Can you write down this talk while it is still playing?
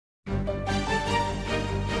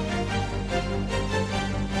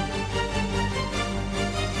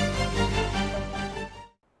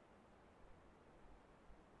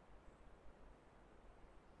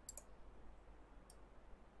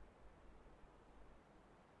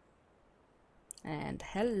And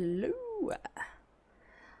hello,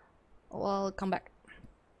 welcome back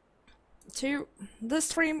to this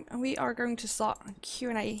stream. We are going to start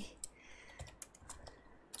Q&A.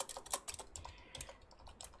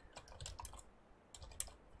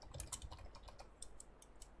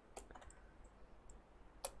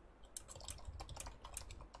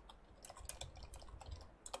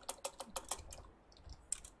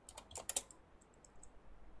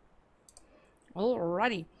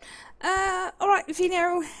 Alrighty. Alright, if you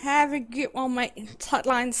know, have a good one, mate. Tight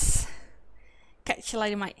lines. Catch you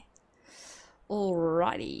later, mate.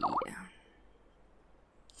 Alrighty.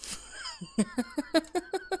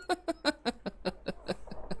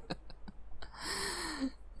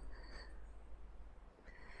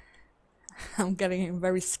 I'm getting a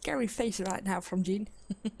very scary face right now from Gene.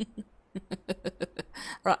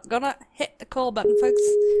 Right, gonna hit the call button, folks.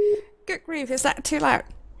 Good grief, is that too loud?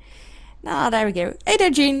 No, there we go. Hey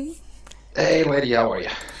there, Gene. Hey, lady, how are you?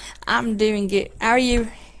 I'm doing good. How are you?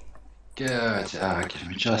 Good. Give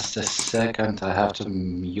me just a second. I have to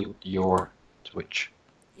mute your Twitch.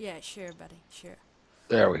 Yeah, sure, buddy. Sure.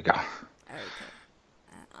 There we go. Okay.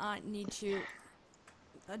 I need to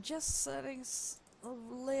adjust settings a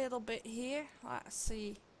little bit here. Let's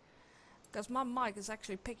see. Because my mic is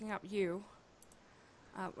actually picking up you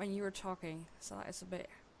when you were talking. So that is a bit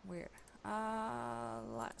weird.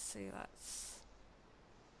 Let's see. Let's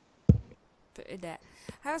put it there.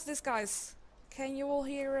 How's this, guys? Can you all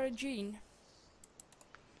hear Gene?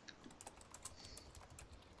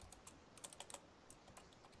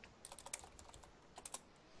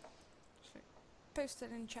 Post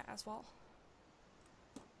it in chat as well.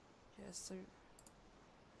 Just so.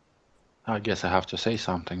 I guess I have to say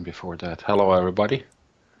something before that. Hello, everybody.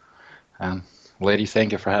 And lady,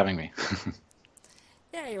 thank you for having me.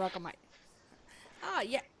 Yeah, you're welcome, mate. Ah,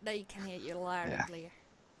 yeah, they can hear you loud and clear.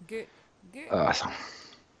 Good, good. Awesome.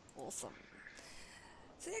 Awesome.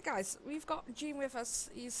 So yeah, guys, we've got Gene with us.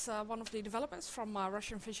 He's one of the developers from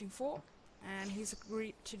Russian Fishing 4, and he's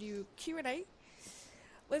agreed to do Q&A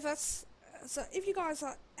with us. So if you guys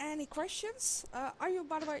have any questions, are you,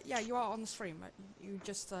 by the way, yeah, you are on the stream, but you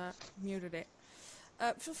just muted it.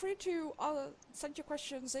 Feel free to send your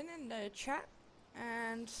questions in the chat,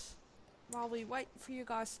 and while we wait for you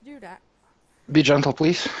guys to do that. Be gentle,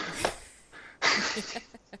 please.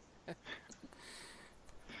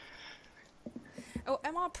 Oh,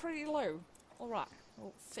 am I pretty low? Alright,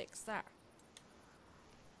 we'll fix that.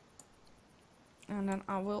 And then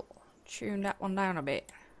I will tune that one down a bit.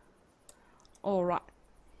 Alright.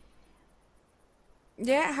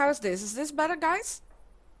 Yeah, how's this? Is this better, guys?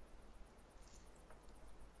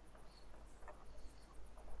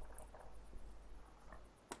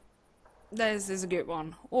 This is a good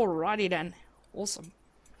one. Alrighty then. Awesome.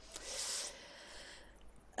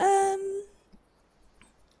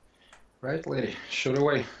 Right, lady. Shoot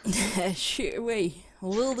away. Shoot away.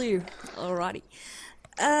 Will do. Alrighty.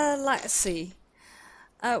 Let's see.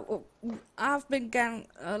 I've been getting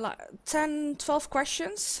like 10, 12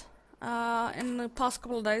 questions in the past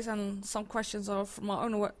couple of days, and some questions are from my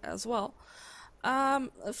own work as well.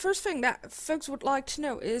 First thing that folks would like to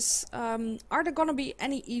know is, are there gonna be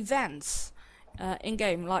any events in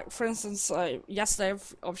game? Like, for instance, yesterday,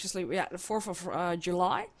 obviously, we had the 4th of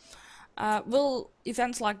July. Will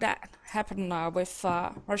events like that happen with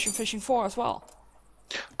Russian Fishing 4 as well?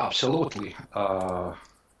 Absolutely.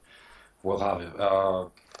 We'll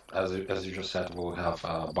have, as you just said, we'll have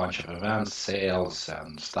a bunch of events, sales,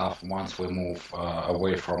 and stuff once we move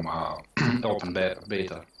away from open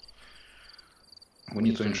beta. We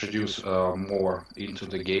need to introduce more into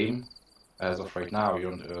the game. As of right now,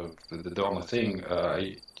 the only thing,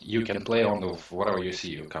 you can play on whatever you see.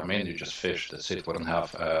 You come in, you just fish, that's it. We don't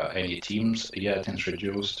have any teams yet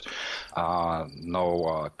introduced,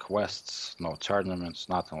 no quests, no tournaments,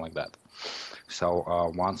 nothing like that.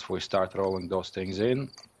 So once we start rolling those things in,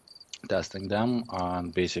 testing them,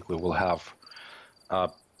 and basically we'll have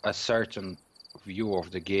a certain view of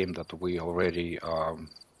the game that we already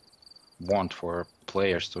want for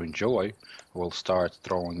players to enjoy, we'll start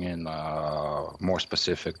throwing in more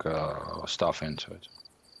specific stuff into it.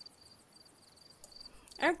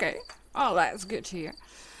 Okay. Oh, that's good to hear.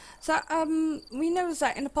 So, we noticed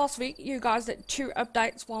that in the past week, you guys did 2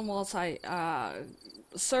 updates. One was a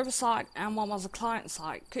server side, and one was a client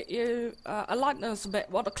side. Could you enlighten us a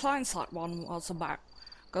bit what the client side one was about?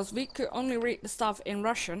 Because we could only read the stuff in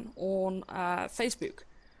Russian on Facebook.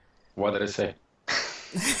 What did it say?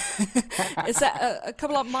 Is that a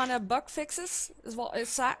couple of minor bug fixes? Is what it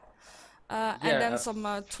said, and then some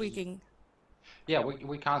tweaking. Yeah,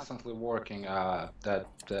 we constantly working that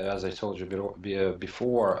as I told you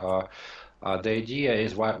before. The idea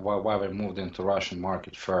is why we moved into Russian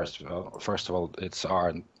market first. First of all, it's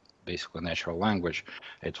our basically natural language.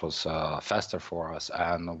 It was faster for us,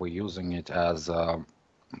 and we're using it as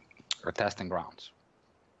testing grounds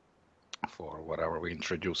for whatever we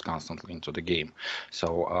introduce constantly into the game.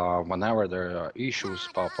 So whenever there are issues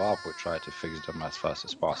pop up, we try to fix them as fast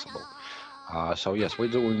as possible. So yes,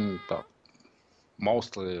 we're doing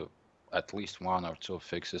mostly at least one or two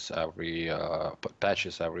fixes every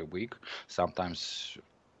patches every week. Sometimes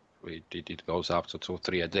it goes up to 2,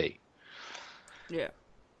 3 a day. Yeah.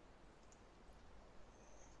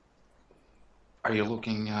 Are you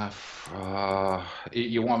looking?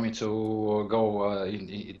 You want me to go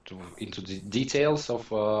into the details of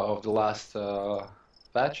the last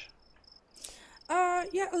patch?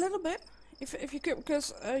 Yeah, a little bit. If you could,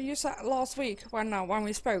 because you said last week when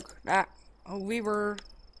we spoke that we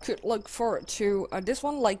could look forward to this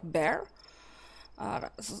one, Lake Bear,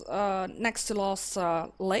 that's, next to Lost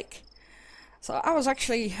Lake. So I was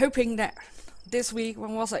actually hoping that this week,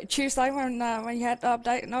 when was it, Tuesday, when you had the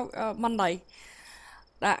update? No, Monday,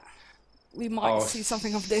 that we might see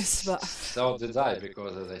something of this. But so did I,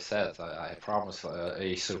 because as I said, I promised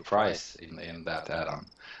a surprise in that add-on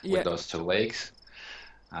with those two lakes.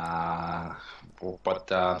 But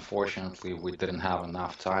unfortunately, we didn't have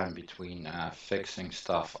enough time between fixing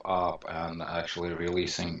stuff up and actually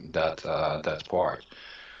releasing that part.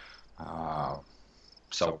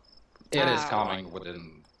 So it is coming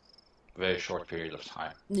within a very short period of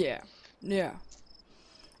time. Yeah.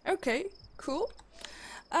 Okay, cool.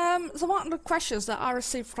 So one of the questions that I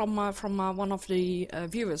received from one of the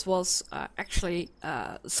viewers was actually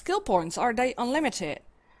skill points. Are they unlimited?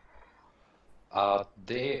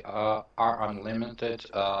 They are unlimited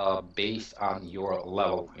based on your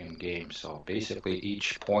level in game. So basically,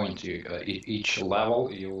 each point each level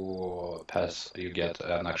you pass, you get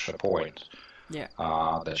an extra point. Yeah.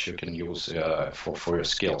 That you can use for your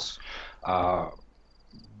skills.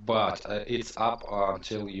 But it's up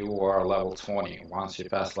until you are level 20. Once you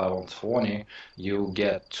pass level 20, you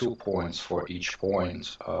get 2 points for each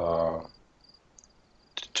point.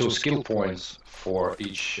 2 skill points for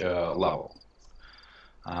each level.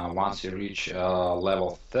 Once you reach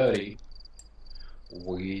level 30,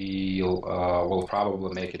 we'll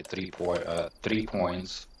probably make it 3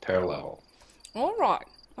 points per level. All right.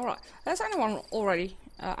 Has anyone already,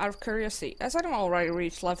 out of curiosity,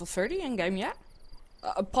 reached level 30 in game yet?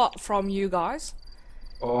 Apart from you guys?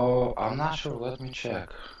 Oh, I'm not sure. Let me check.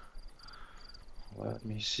 Let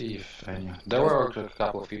me see if any. There were a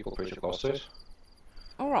couple of people pretty close to it.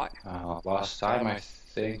 All right. Last time I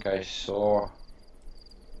think I saw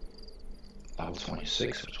level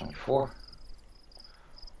 26 or 24.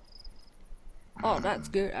 Oh, that's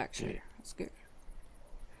good, actually. That's good.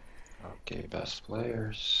 Okay, best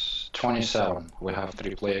players. 27. We have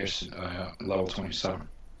 3 players level 27.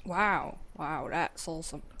 Wow, that's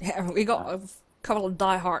awesome. Yeah, we got a couple of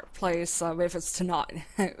die-hard players with us tonight.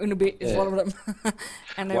 Unibit is one of them.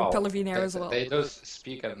 And then Peliviner as well. They do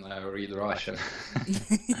speak and read Russian.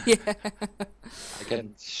 Yeah. I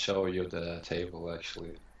can show you the table,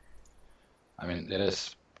 actually. I mean, it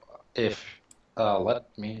is...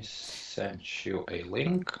 let me send you a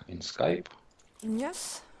link in Skype.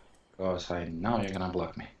 Yes. Because I know you're gonna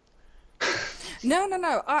block me. No.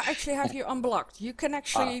 I actually have you unblocked. You can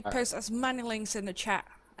actually post as many links in the chat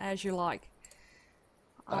as you like.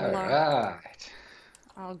 Alright.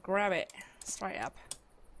 I'll grab it straight up.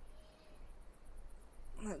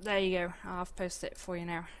 There you go. I've posted it for you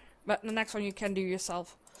now. But the next one you can do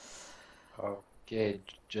yourself. Okay,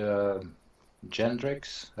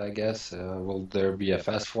 Gendrix, I guess. Will there be a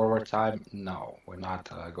fast forward time? No, we're not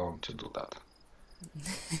going to do that.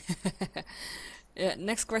 Yeah,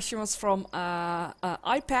 next question was from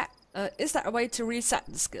iPad. Is there a way to reset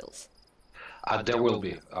the skills? There will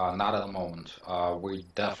be, not at the moment. We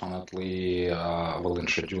definitely will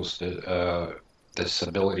introduce this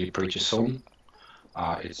ability pretty soon.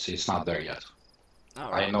 It's not there yet.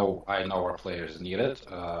 Right. I know our players need it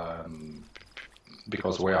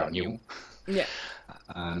because we are new. Yeah.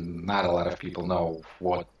 And not a lot of people know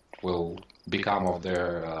what will become of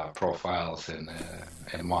their profiles in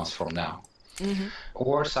months from now. Mm-hmm.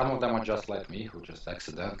 Or some of them are just like me, who just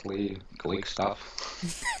accidentally click stuff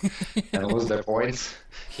and lose their points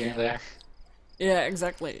here and there. Yeah,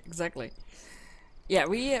 exactly. Yeah,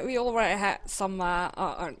 we already had some,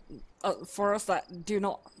 for us that do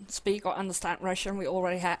not speak or understand Russian, we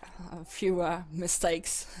already had a few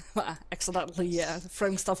mistakes, accidentally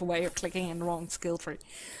throwing stuff away or clicking in the wrong skill tree.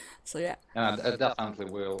 So yeah. And definitely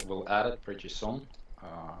we'll add it pretty soon.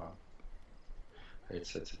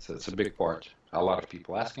 It's a big part. A lot of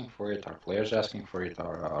people asking for it. Our players asking for it.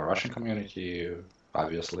 Our Russian community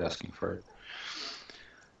obviously asking for it.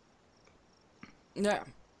 Yeah,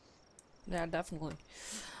 yeah, definitely.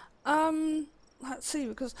 Let's see,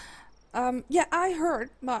 because yeah, I heard,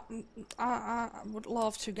 but I would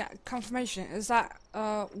love to get confirmation. Is that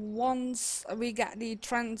once we get the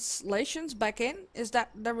translations back in, is that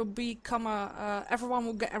there will become a everyone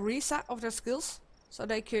will get a reset of their skills, so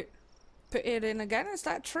they could put it in again? Is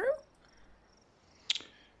that true?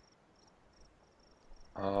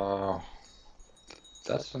 Uh,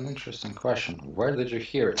 that's an interesting question. Where did you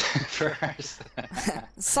hear it first?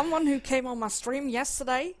 Someone who came on my stream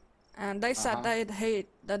yesterday, and they said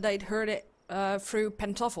Uh-huh. they'd heard it through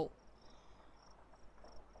Pentoffel,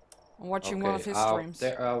 watching one of Okay. his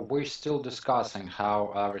streams. We're still discussing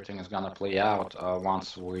how everything is gonna play out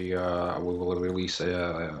once we will release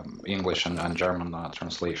English and German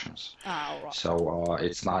translations. Ah, right. So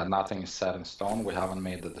it's nothing is set in stone. We haven't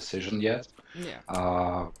made the decision yet.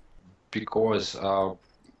 Yeah. Because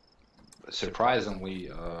surprisingly,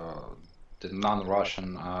 the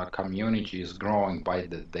non-Russian community is growing by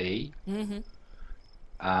the day, Mm-hmm.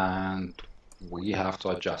 and we have to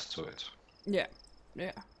adjust to it. Yeah.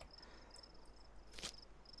 Yeah.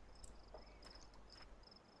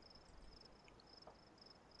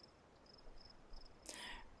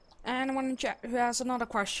 Anyone in chat who has another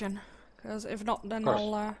question? Because if not, then Of course.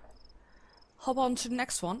 I'll hop on to the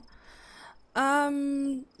next one.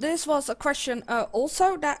 This was a question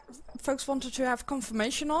also that folks wanted to have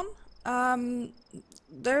confirmation on.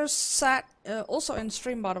 There's said also in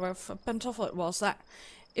stream, by the way, for Pentoffel it was that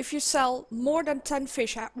if you sell more than 10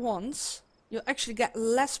 fish at once, you actually get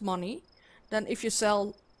less money than if you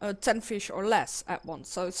sell 10 fish or less at once.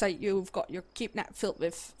 So say you've got your keep net filled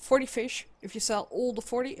with 40 fish. If you sell all the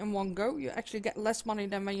 40 in one go, you actually get less money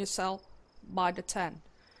than when you sell by the 10.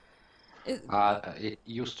 It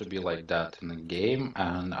used to be like that in the game,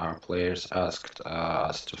 and our players asked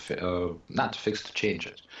us to not to fix, to change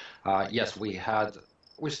it. Yes, we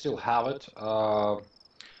still have it.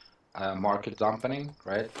 Market dumping,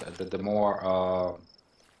 right? The more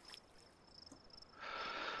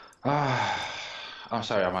I'm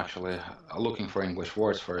sorry, I'm actually looking for English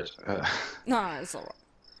words for it. No, it's alright.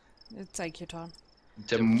 You take your time.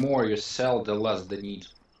 The more you sell, the less the need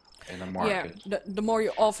in the Yeah, market. the more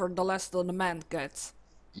you offer, the less the demand gets.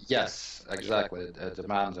 Yes, exactly.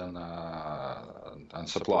 Demand and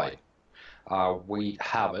supply. We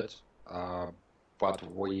have it,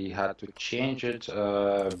 but we had to change it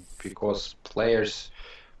because players,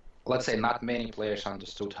 let's say, not many players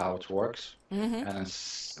understood how it works, Mm-hmm. and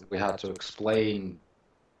we had to explain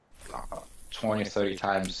 20, 30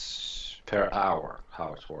 times per hour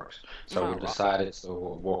how it works. So we Right. decided to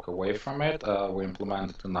walk away from it. We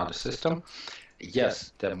implemented another system.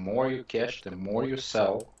 Yes, the more you cash, the more you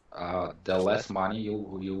sell, the less money you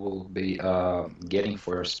will be getting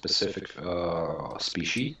for a specific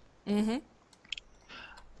species. Mm-hmm.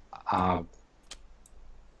 Uh,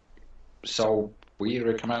 so we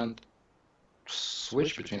recommend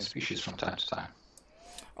switch between species from time to time.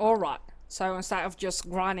 Alright. So instead of just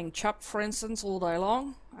grinding chop, for instance, all day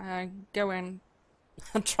long, go in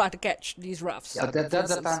and try to catch these roughs. Yeah, that for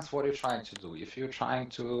instance. depends what you're trying to do. If you're trying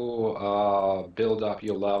to build up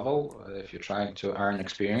your level, if you're trying to earn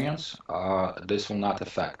experience, this will not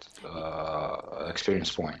affect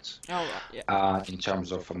experience points. Alright, yeah. In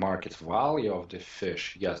terms of market value of the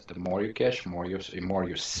fish, yes, the more you catch, more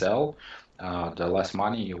you sell, the less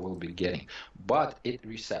money you will be getting. But it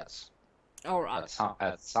resets. Alright.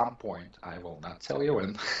 At some point, I will not tell you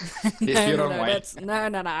when, if No, you no, don't no,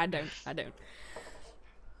 mind. no, I don't.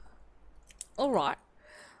 Alright.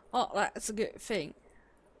 Well, that's a good thing.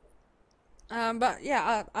 But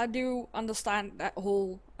yeah, I do understand that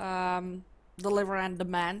whole deliver and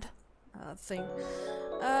demand thing.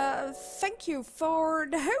 Thank you for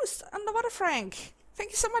the host, Underwater Frank. Thank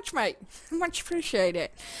you so much, mate. Much appreciated.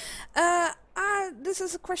 This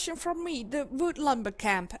is a question from me. The wood lumber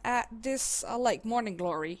camp at this Lake Morning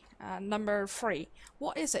Glory, number 3.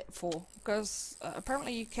 What is it for? Because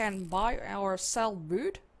apparently you can buy or sell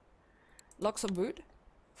wood, lots of wood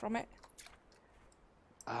from it.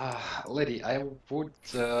 Lady, I would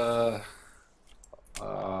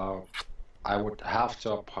have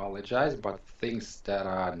to apologize, but things that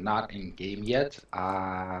are not in game yet,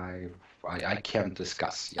 I can't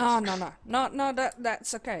discuss. Yes. Oh no,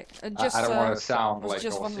 that's okay. Just I don't want to sound was like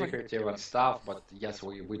just all wondering. secretive and stuff, but yes,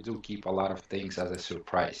 we do keep a lot of things as a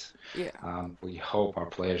surprise. Yeah. We hope our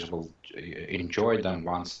players will enjoy them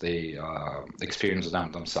once they experience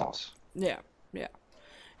them themselves. Yeah, yeah.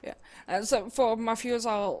 Yeah. So for my viewers,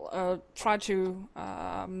 I'll try to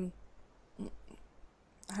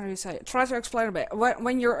how do you say it? Try to explain a bit.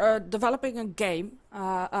 When you're developing a game,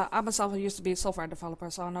 I myself used to be a software developer,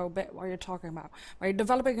 so I know a bit what you're talking about. When you're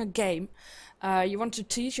developing a game, you want to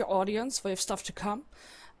tease your audience with stuff to come,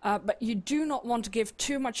 but you do not want to give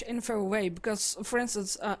too much info away because, for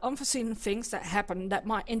instance, unforeseen things that happen that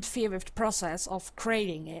might interfere with the process of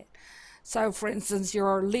creating it. So, for instance,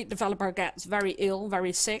 your lead developer gets very ill,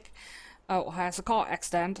 very sick, or has a car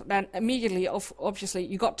accident, then immediately, obviously,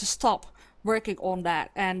 you got to stop working on that,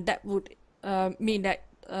 and that would mean that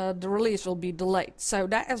the release will be delayed. So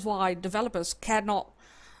that is why developers cannot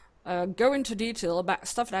go into detail about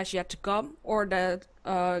stuff that's yet to come, or that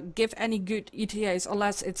give any good ETAs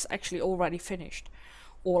unless it's actually already finished,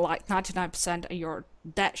 or like 99%, and you're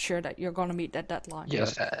that sure that you're gonna meet that deadline.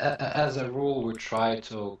 Yes, as a rule, we try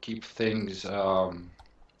to keep things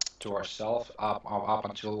to ourselves up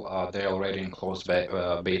until they're already in closed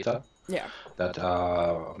beta. Yeah. That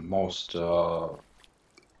most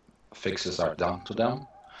fixes are done to them,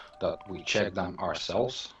 that we check them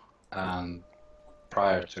ourselves, and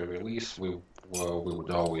prior to release, we would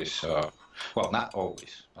always, well, not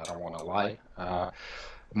always, I don't want to lie,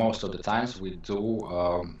 most of the times we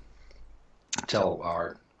do tell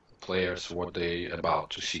our players what they about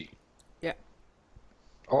to see. Yeah.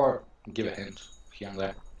 Or give a hint here and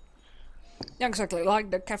there. Yeah, exactly, like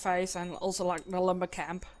the cafes and also like the lumber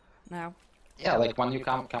camp now. Yeah, like when you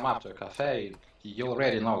come up to a cafe, you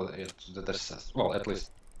already know that there's, well, at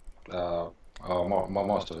least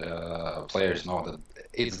most of the players know that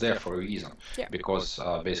it's there for a reason. Yeah. Because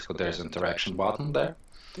basically there's an interaction button there.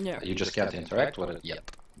 Yeah. You just can't interact with it yet,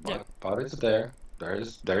 Yeah. but it's there.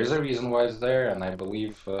 There is a reason why it's there, and I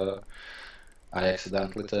believe I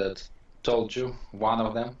accidentally told you one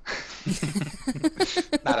of them.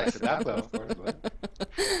 Not accidentally, of course, but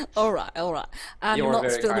All right. And you were not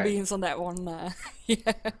very spill the kind. beans on that one.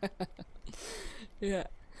 Yeah. Yeah.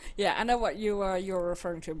 Yeah, I know what you're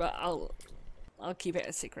referring to, but I'll keep it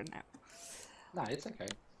a secret now. No, it's okay.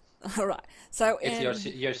 All right. So It's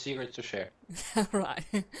your secret to share. right.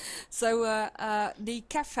 So the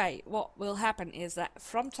cafe, what will happen is that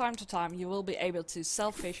from time to time you will be able to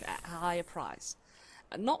sell fish at a higher price.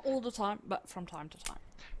 Not all the time, but from time to time.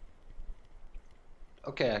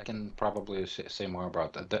 Okay, I can probably say more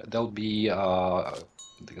about that. There'll be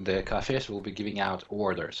the cafes will be giving out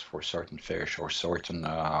orders for certain fish or certain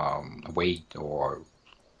weight or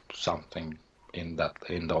something in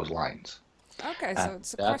those lines. Okay, so And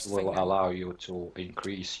it's a that quest thing will then. allow you to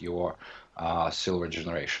increase your silver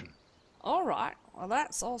generation. All right. Well,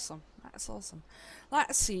 that's awesome. That's awesome.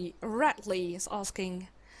 Let's see. Radley is asking,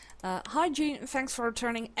 hi Gene, thanks for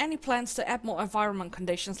returning. Any plans to add more environment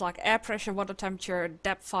conditions like air pressure, water temperature,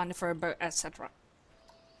 depth finder for a boat, etc.?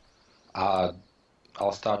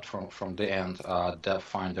 I'll start from the end. Depth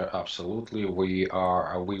finder, absolutely. We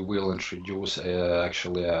will introduce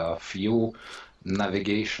actually a few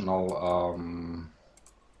navigational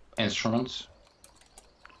instruments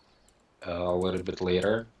a little bit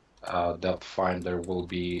later. Depth finder will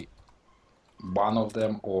be one of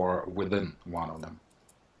them or within one of them.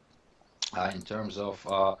 In terms of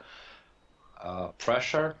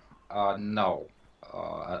pressure, no.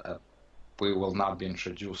 We will not be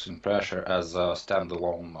introducing pressure as a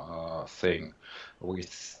standalone thing. We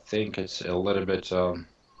think it's a little bit on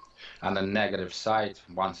the negative side.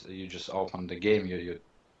 Once you just open the game,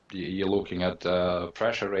 you're looking at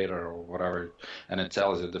pressure radar or whatever, and it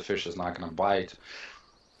tells you the fish is not going to bite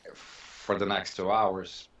for the next 2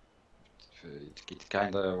 hours. It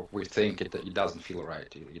kind of, we think it doesn't feel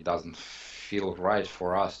right. It doesn't feel right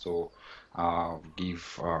for us to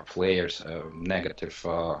give our players negative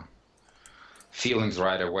feelings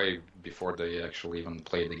right away before they actually even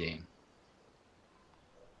play the game.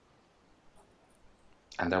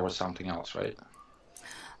 And there was something else, right?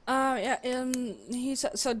 Yeah, he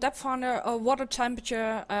said, so depth finder, water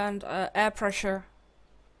temperature and air pressure.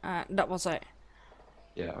 That was it.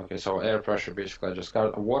 Yeah, okay, so air pressure, basically I just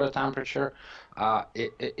got water temperature.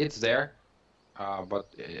 It's there, but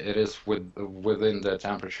it is within the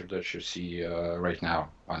temperature that you see right now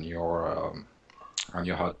on your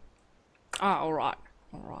HUD. Ah, all right.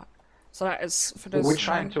 So that is for those. We're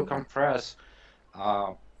trying to compress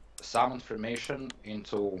some information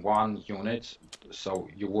into one unit, so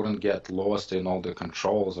you wouldn't get lost in all the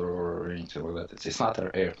controls or anything like that. It's not an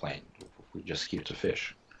airplane. We're just here to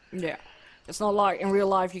fish. Yeah, it's not like in real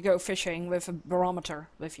life you go fishing with a barometer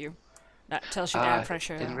with you that tells you the air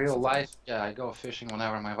pressure. In real life, yeah, I go fishing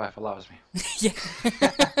whenever my wife allows me. Yeah.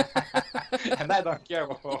 And I don't care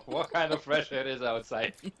what kind of pressure it is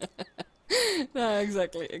outside. No,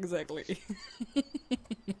 exactly, exactly.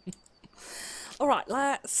 All right,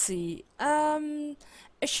 let's see.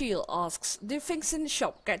 Ashil asks, do things in the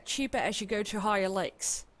shop get cheaper as you go to higher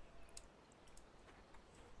lakes?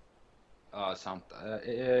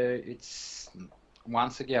 It's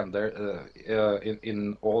once again there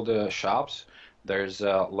in all the shops there's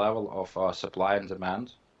a level of supply and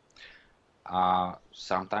demand.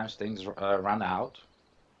 Sometimes things run out.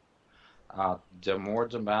 The more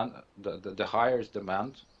demand, the higher is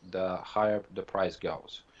demand, the higher the price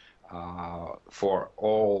goes for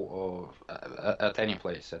all at any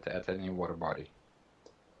place at any water body.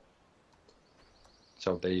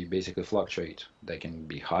 So they basically fluctuate. They can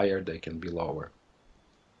be higher, they can be lower.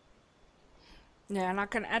 Yeah, and I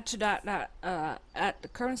can add to that that at the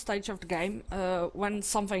current stage of the game, when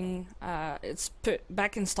something is put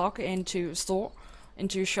back in stock into a store,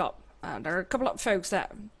 into a shop, there are a couple of folks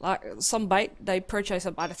that, like some bait, they purchase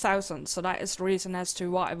it by the thousand, so that is the reason as to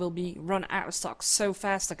why it will be run out of stock so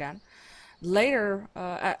fast again. Later,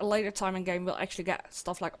 at a later time in game, we'll actually get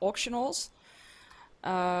stuff like auctionals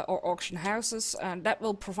or auction houses, and that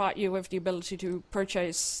will provide you with the ability to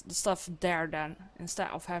purchase the stuff there then, instead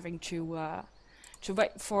of having to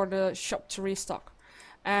wait for the shop to restock.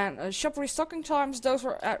 And shop restocking times, those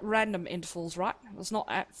were at random intervals, right? It was not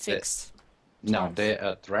at fixed No, times. they're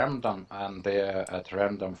at random and they're at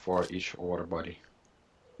random for each order body.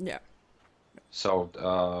 Yeah. So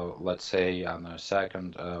let's say on a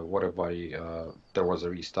second water body there was a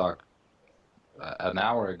restock an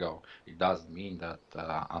hour ago. It doesn't mean that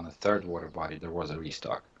on a third water body there was a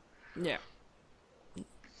restock. Yeah.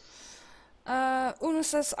 Uno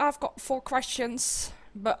says, I've got 4 questions,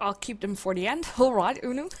 but I'll keep them for the end. Alright,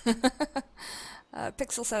 Uno.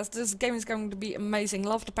 Pixel says, this game is going to be amazing.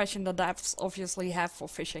 Love the passion the devs obviously have for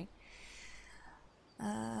fishing.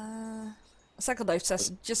 Cycle Dave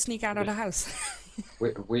says, just sneak out of the house.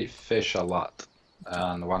 We fish a lot,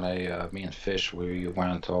 and when I mean fish, we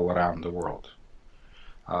went all around the world.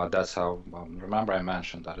 That's how, remember I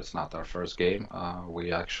mentioned that it's not our first game.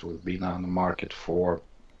 We actually been on the market for,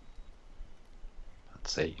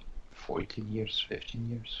 let's say, 14 years, 15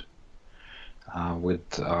 years.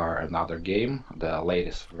 With our another game, the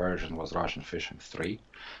latest version was Russian Fishing 3.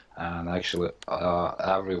 And actually,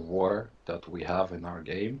 every water that we have in our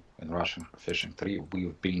game, in Russian Fishing 3,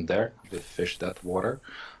 we've been there, we fished that water.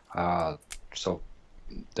 So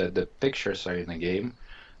the pictures are in the game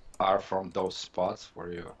are from those spots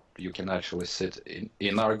where you can actually sit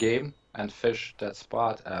in our game and fish that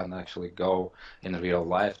spot and actually go in real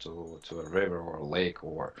life to a river or a lake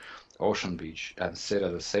or ocean beach and sit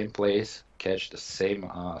at the same place, catch the same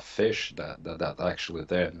fish that actually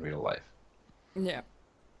there in real life. Yeah.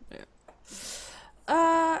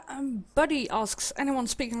 Buddy asks, anyone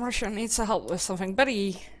speaking Russian needs a help with something.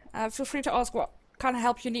 Buddy, feel free to ask what kind of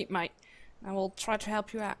help you need, mate. I will try to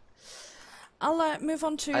help you out. I'll move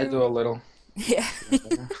on to... I do a little. Yeah.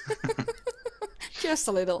 Just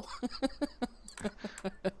a little.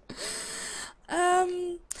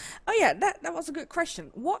 Oh yeah, that was a good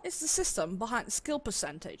question. What is the system behind the skill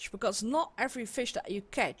percentage? Because not every fish that you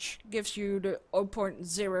catch gives you the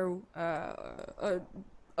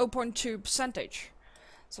 0.2 percentage.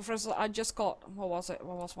 So for instance, I just got, what was it?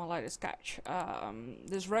 What was my latest catch?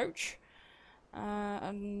 This roach.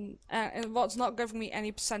 And what's not giving me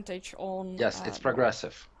any percentage on... Yes, it's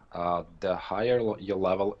progressive. The higher your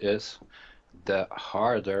level is, the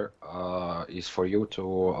harder is for you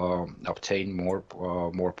to obtain more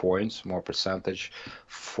points, more percentage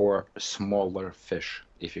for smaller fish.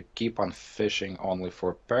 If you keep on fishing only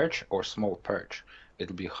for perch or small perch,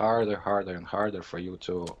 it'll be harder and harder for you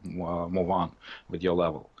to move on with your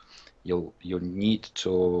level. You need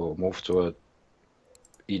to move to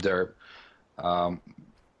either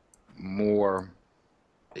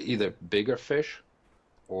either bigger fish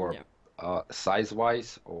or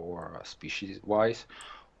size-wise or species-wise,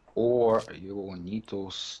 or you will need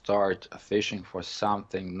to start fishing for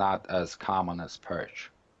something not as common as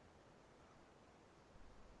perch.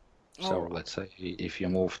 So let's say if you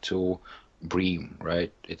move to bream,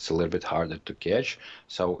 right, it's a little bit harder to catch,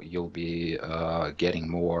 so you'll be getting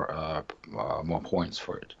more points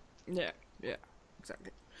for it. Yeah,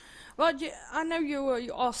 exactly. Well, I know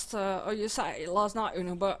you asked, or you said it last night,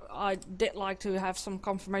 Uno, but I did like to have some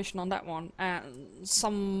confirmation on that one. And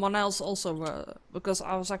someone else also, because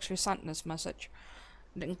I was actually sent this message.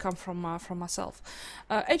 It didn't come from myself.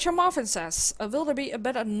 H.R. Marvin says, will there be a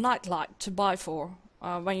better nightlight to buy for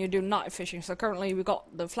when you do night fishing? So currently we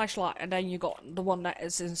got the flashlight, and then you got the one that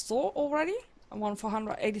is in store already, one for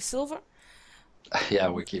 180 silver. Yeah,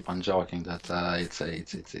 we keep on joking that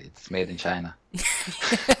it's made in China.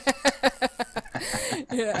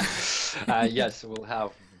 Yeah. Yes, we'll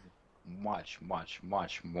have much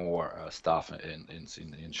more stuff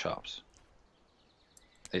in shops.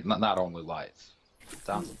 Not only lights,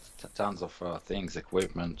 tons of things,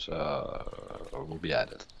 equipment will be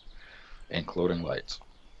added, including lights.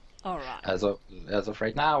 All right. As of as of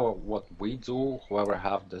right now, what we do, whoever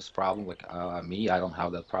have this problem, like me, I don't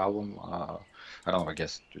have that problem. I don't know, I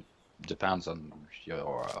guess it depends on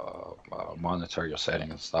your monitor, your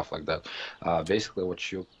setting and stuff like that. Basically,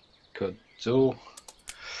 what you could do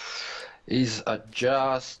is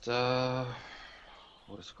adjust,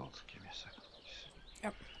 what is it called? Give me a second,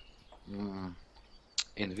 Yep. please.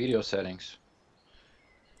 In video settings,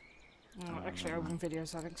 I'll actually uh, open video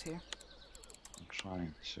settings here. I'm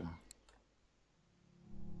trying to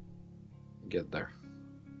get there.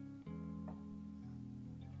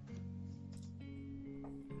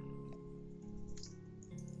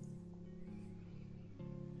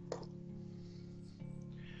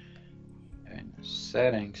 In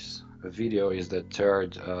settings, video is the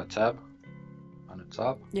third tab on the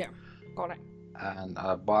top, Yeah, got it. and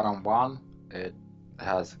bottom one, it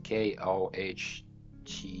has KOHTPACT,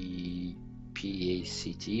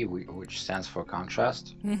 which stands for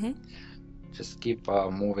contrast. Mm-hmm. Just keep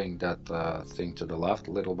moving that thing to the left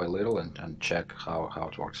little by little and check how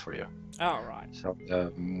it works for you. All right. So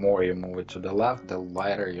the more you move it to the left, the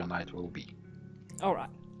lighter your night will be. All right.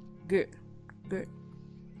 Good. Good.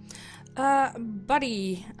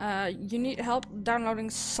 Buddy, you need help downloading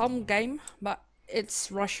some game, but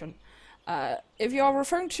it's Russian. If you are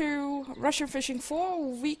referring to Russian Fishing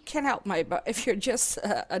 4, we can help, mate. But if you're just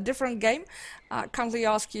a different game, I kindly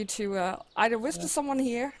ask you to either whisper someone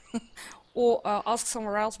here or ask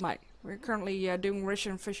somewhere else, mate. We're currently doing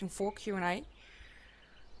Russian Fishing 4 Q&A.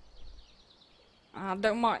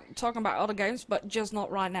 Don't mind talking about other games, but just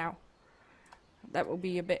not right now. That will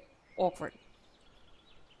be a bit awkward.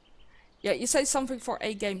 Yeah, you say something for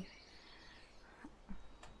a game.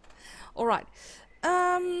 Alright.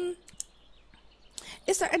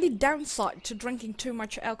 Is there any downside to drinking too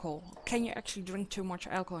much alcohol? Can you actually drink too much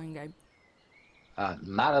alcohol in game?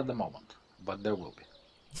 Not at the moment, but there will be.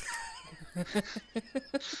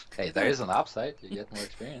 Hey, there is an upside. You get more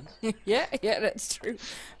experience. Yeah, that's true.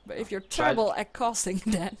 But if you're terrible at casting,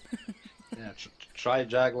 then Yeah, try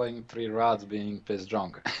juggling 3 rods being pissed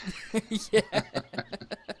drunk. yeah,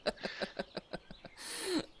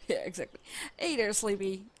 yeah, exactly. Hey there,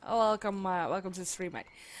 Sleepy. Welcome, welcome to the stream, mate.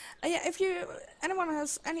 Yeah, if anyone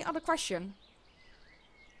has any other question,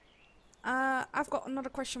 I've got another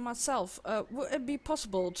question myself. Would it be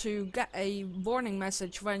possible to get a warning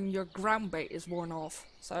message when your ground bait is worn off?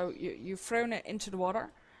 So you've thrown it into the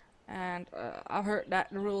water, and I've heard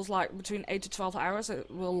that the rules like between 8 to 12 hours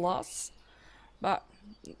it will last, but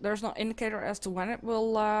there's no indicator as to when it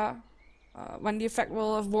will, when the effect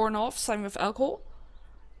will have worn off. Same with alcohol.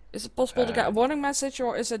 Is it possible to get a Uh, warning message,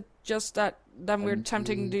 or is it just that then we're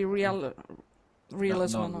tempting the realism?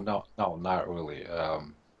 no, not really.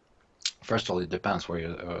 First of all, it depends where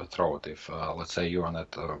you throw it. If let's say you're on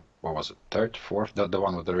that, what was it, third, fourth, the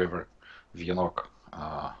one with the river, Vienok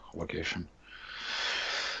location.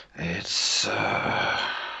 It's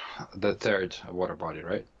the third water body,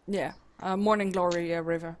 right? Yeah, Morning Glory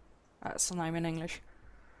River. That's the name in English.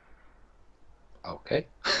 Okay,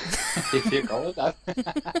 if you call it that.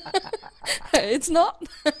 It's not.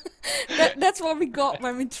 That's what we got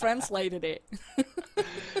when we translated it.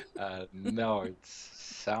 No, it's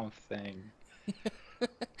something.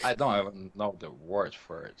 I don't even know the word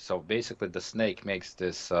for it. So basically, the snake makes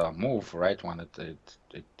this move, right? When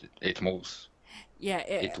it moves, Yeah.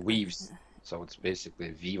 it weaves. So it's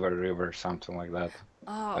basically Weaver River, something like that.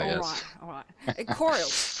 Oh, I all guess. right, all right. It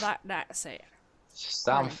coils. That's it.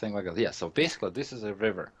 Coiling. Something like that. Yeah. So basically, this is a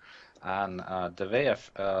river, and the way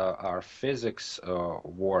our physics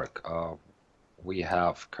work, we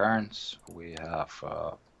have currents, we have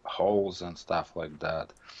holes and stuff like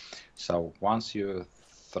that. So once you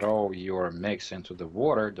throw your mix into the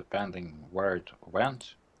water, depending where it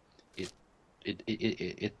went, it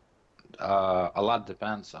a lot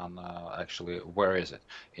depends on actually where is it.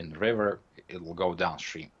 In the river, it will go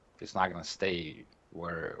downstream. It's not gonna stay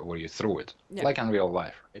where you threw it, Yeah. like in real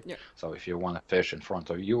life, right? Yeah. So if you want to fish in front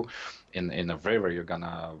of you, in a river, you're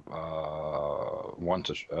gonna want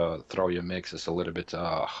to throw your mixes a little bit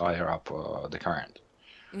higher up the current.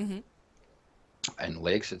 Mm-hmm. In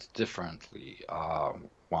lakes, it's differently.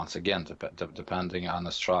 Once again, depending on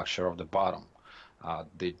the structure of the bottom.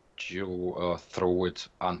 Did you throw it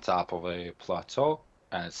on top of a plateau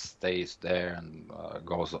and it stays there and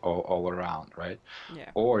goes all around, right?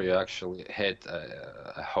 Yeah. Or you actually hit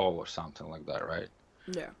a hole or something like that, right?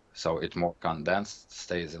 Yeah. So it more condensed,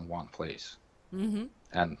 stays in one place, Mm-hmm.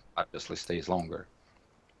 and obviously stays longer.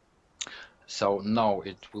 So no,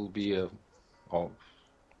 it will be oh,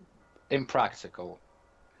 impractical,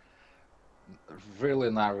 really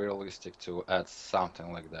not realistic to add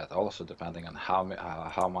something like that. Also depending on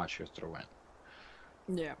how much you throw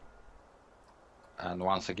in. Yeah. And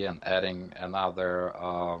once again, adding another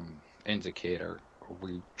indicator,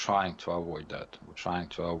 we're trying to avoid that. We're trying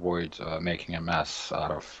to avoid making a mess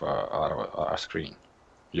out of our screen,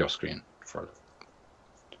 your screen, for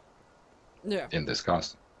Yeah. in this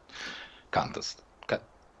contest.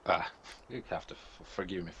 You have to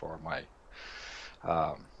forgive me for my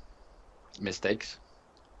um, mistakes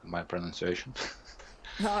in my pronunciation.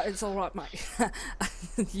 No, it's all right, mate.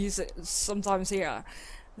 Use it sometimes here.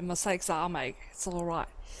 The mistakes that I make, it's all right.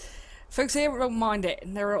 Folks here don't mind it,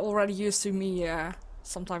 and they're already used to me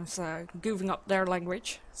sometimes goofing up their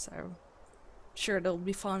language, so sure they'll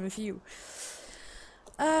be fine with you.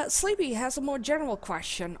 Sleepy has a more general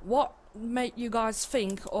question. What made you guys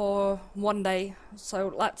think, or one day,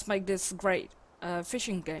 so let's make this great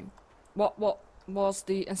fishing game? What was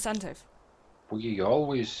the incentive? We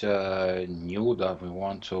always knew that we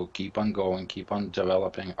want to keep on going, keep on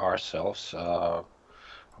developing ourselves.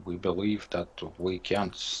 We believe that we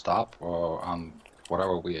can't stop on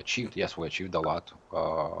whatever we achieved. Yes, we achieved a lot.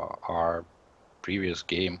 Our previous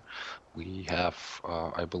game, we have,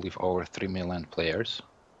 I believe, over 3 million players.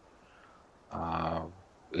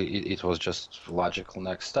 It was just logical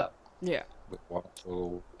next step. Yeah. We want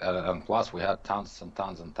to, and plus we had tons and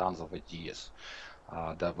tons and tons of ideas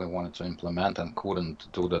that we wanted to implement and couldn't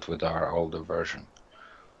do that with our older version.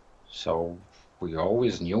 So we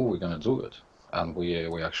always knew we were gonna do it, and we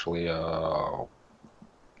actually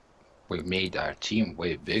we made our team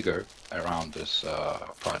way bigger around this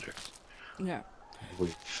project. Yeah. We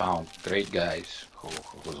found great guys who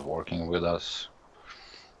was working with us.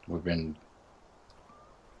 We've been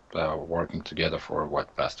working together for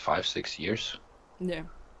what, past 5, 6 years. Yeah.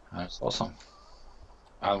 And it's awesome.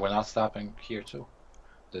 And we're not stopping here too.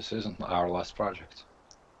 This isn't our last project.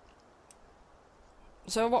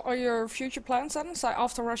 So what are your future plans then? So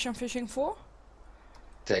after Russian Fishing 4?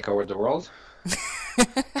 Take over the world?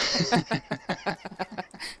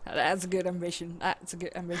 That's a good ambition. That's a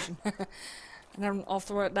good ambition. And then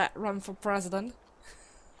afterward that, run for president.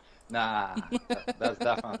 Nah, that's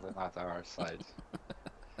definitely not our side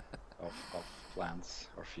of plans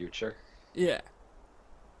or future. Yeah.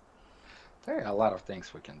 There are a lot of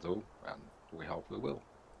things we can do, and we hope we will.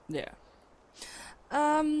 Yeah.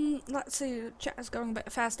 Let's see, the chat is going a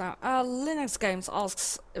bit fast now. Linux Games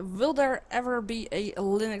asks, will there ever be a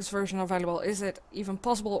Linux version available? Is it even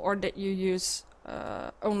possible, or did you use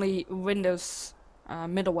only Windows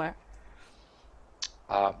middleware?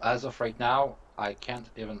 As of right now, I can't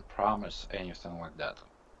even promise anything like that.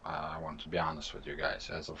 I want to be honest with you guys.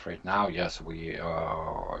 As of right now, yes,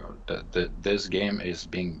 this game is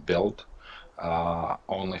being built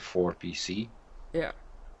only for PC. Yeah.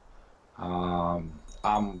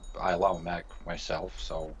 I love Mac myself,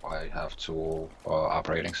 so I have two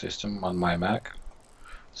operating system on my Mac.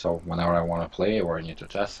 So whenever I want to play or I need to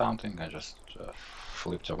test something, I just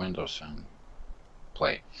flip to Windows and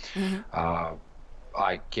play. Mm-hmm.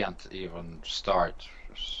 I can't even start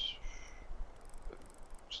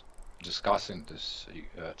discussing this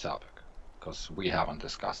topic because we haven't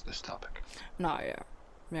discussed this topic. No, yeah.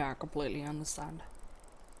 Yeah, I completely understand.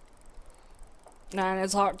 And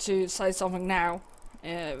it's hard to say something now,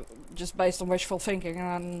 just based on wishful thinking,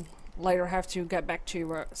 and later have to get back to your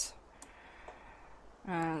words.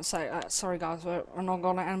 And say, sorry guys, we're not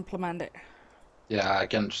gonna implement it. Yeah, I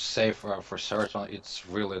can say for certain it's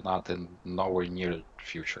really not in nowhere near the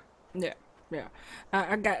future. Yeah, yeah.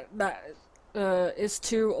 I get that. It's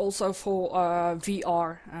too also for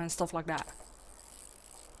VR and stuff like that.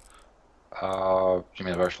 You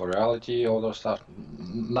mean virtual reality, all those stuff?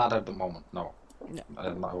 Not at the moment, no. Yeah.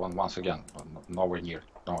 Once again, nowhere near.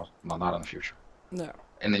 No, not in the future. No.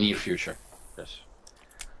 In the near future, yes.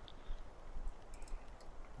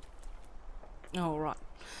 All right.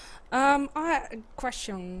 I had a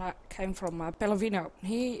question that came from Pellavino.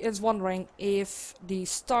 He is wondering if the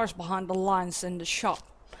stars behind the lines in the shop,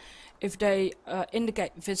 if they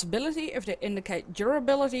indicate visibility, if they indicate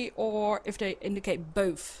durability, or if they indicate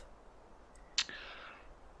both.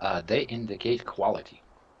 They indicate quality.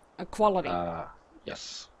 Quality.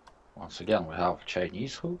 Yes. Once again, we have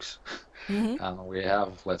Chinese hooks, Mm-hmm. and we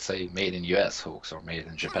have, let's say, made in US hooks or made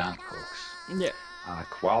in Japan hooks. Yeah.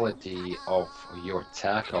 Quality of your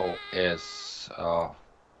tackle is a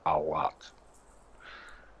lot.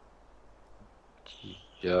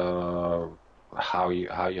 how you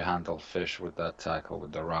handle fish with that tackle,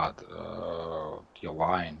 with the rod, your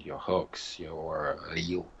line, your hooks, your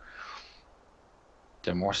reel.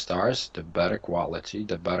 The more stars, the better quality,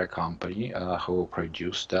 the better company who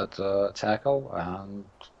produced that tackle, and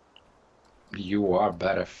you are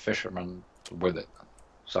better fisherman with it.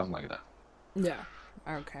 Something like that. Yeah.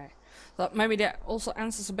 Okay. So maybe that also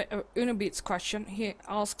answers a bit of Unabeat's question. He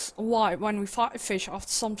asks why, when we fight a fish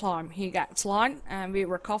after some time, he gets line and we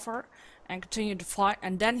recover and continue to fight,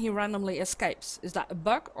 and then he randomly escapes. Is that a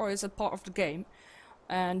bug or is it part of the game?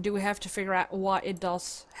 And do we have to figure out why it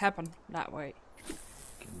does happen that way?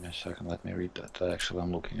 Give me a second, let me read that. Actually,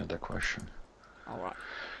 I'm looking at the question. All right.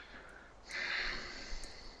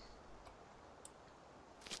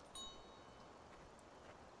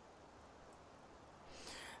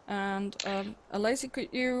 And Lazy, could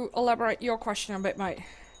you elaborate your question a bit, mate?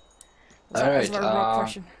 All That is a right. very broad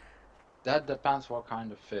question. That depends what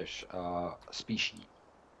kind of fish, species.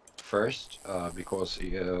 First, because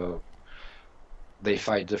they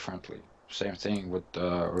fight differently. Same thing with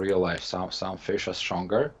real life. Some fish are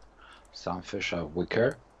stronger, some fish are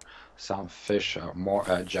weaker, some fish are more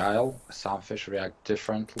agile, some fish react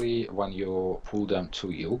differently when you pull them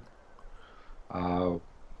to you.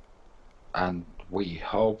 And we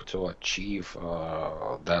hope to achieve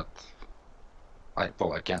that,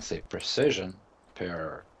 well, I can't say precision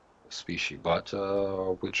per species, but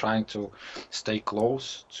we're trying to stay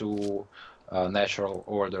close to natural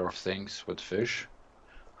order of things with fish,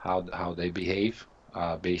 how they behave,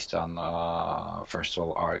 based on first of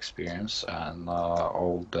all our experience and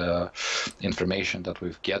all the information that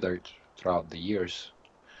we've gathered throughout the years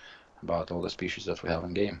about all the species that we have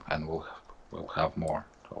in game, and we'll have more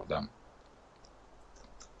of them.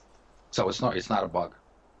 So it's not a bug.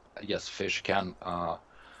 Yes, fish can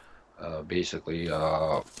basically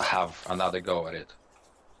have another go at it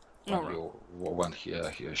when All right. when he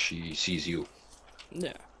or she sees you.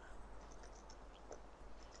 Yeah.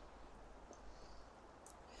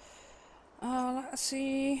 Let's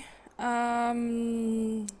see.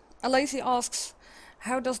 Lazy asks,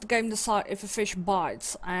 how does the game decide if a fish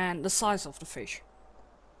bites and the size of the fish?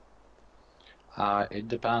 It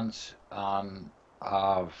depends on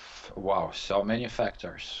wow, so many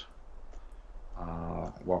factors.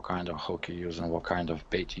 What kind of hook you use and what kind of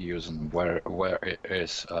bait you use and where it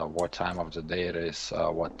is, what time of the day it is,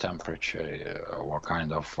 what temperature, what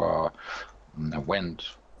kind of wind.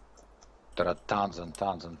 There are tons and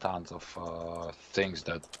tons and tons of things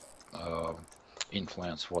that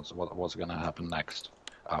influence what's gonna happen next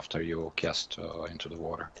after you cast into the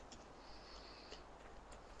water.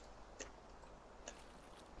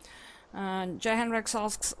 And Jay Hendricks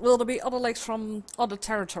asks, will there be other lakes from other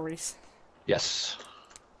territories? Yes.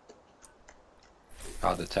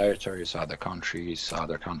 Other territories, other countries,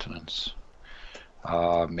 other continents.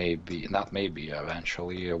 Maybe, not maybe,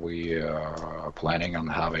 eventually we are planning on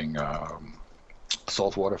having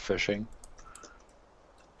saltwater fishing.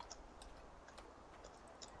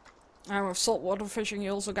 And with saltwater fishing,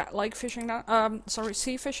 you also got lake fishing now. Sorry,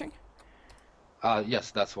 sea fishing?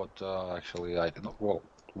 Yes, that's what actually well,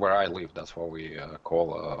 where I live, that's what we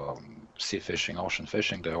call sea fishing, ocean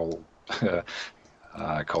fishing. They all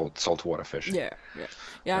call it saltwater fishing. Yeah.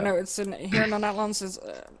 I know it's here in the Netherlands.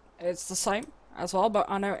 It's the same as well, but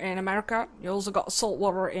I know in America you also got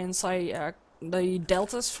saltwater in, say, the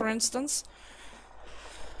deltas, for instance,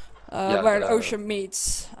 where the ocean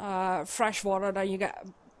meets fresh water. Then you get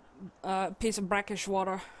a piece of brackish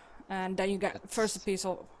water, and then you get first a piece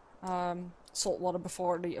of salt water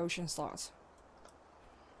before the ocean starts.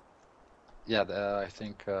 Yeah, I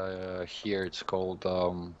think here it's called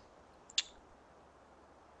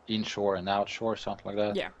inshore and outshore, something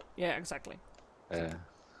like that. Yeah, exactly. Yeah.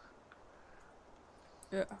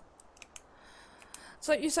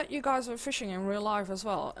 So you said you guys were fishing in real life as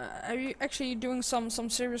well. Are you actually doing some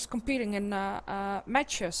serious competing in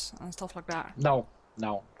matches and stuff like that? No.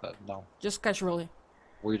 Just casually.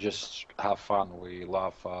 We just have fun. We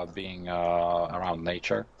love being around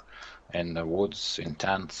nature, in the woods, in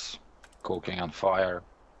tents, cooking on fire,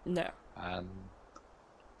 No. and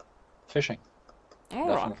fishing. All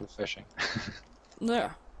Definitely fishing.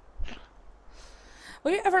 Yeah.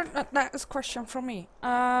 Will you ever? That's a question from me.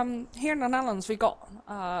 Here in the Netherlands, we got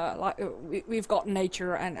we've got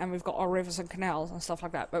nature and we've got our rivers and canals and stuff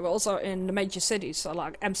like that. But we're also in the major cities, so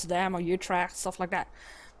like Amsterdam or Utrecht, stuff like that.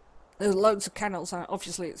 There's loads of canals, and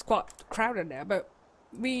obviously it's quite crowded there. But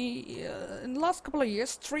we, in the last couple of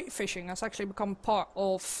years, street fishing has actually become part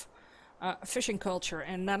of fishing culture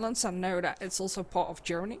in Netherlands, and know that it's also part of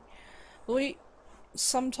Germany. Will we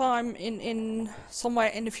sometime in somewhere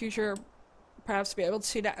in the future perhaps be able to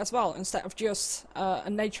see that as well, instead of just a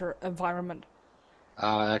nature environment.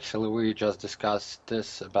 Actually, we just discussed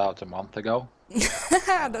this about a month ago.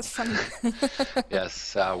 That's funny.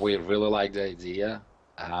 Yes, we really like the idea,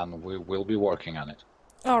 and we will be working on it.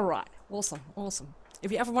 All right, awesome, awesome.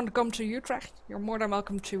 If you ever want to come to Utrecht, you're more than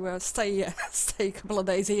welcome to stay stay a couple of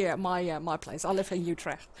days here at my place. I live in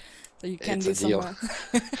Utrecht, so you can It's do a some. deal.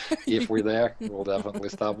 If we're there, we'll definitely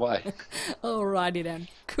stop by. Alrighty then,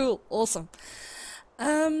 cool, awesome.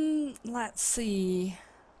 Let's see.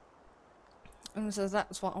 So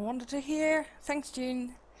that's what I wanted to hear. Thanks,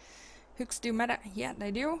 Gene. Hooks do matter. Yeah, they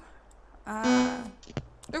do. Oh,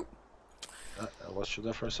 I lost you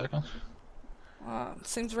there for a second.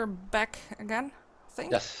 seems we're back again, I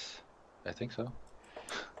think. Yes, I think so.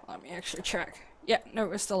 Let me actually check. Yeah, no,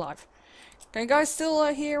 we're still live. Can you guys still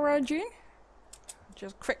hear Gene?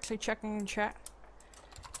 Just quickly checking in chat.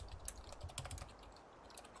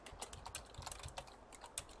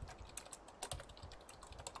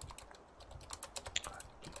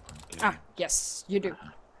 Ah, yes, you do.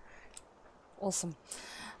 Awesome.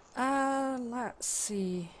 Let's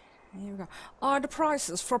see. Here we go. Are the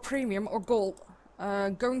prices for premium or gold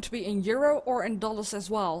going to be in euro or in dollars as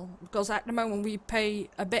well? Because at the moment we pay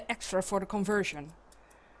a bit extra for the conversion.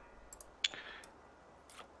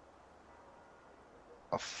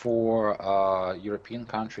 For European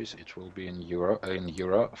countries, it will be in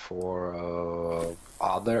euro. For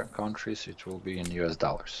other countries, it will be in US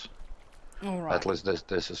dollars. All right. At least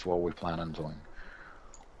this is what we plan on doing.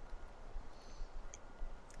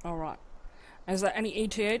 All right. Is there any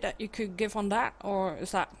ETA that you could give on that, or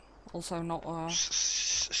is that also not?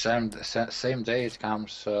 Same day it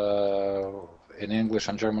comes in English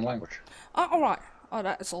and German language. Oh, all right. Oh,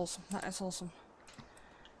 that is awesome. That is awesome.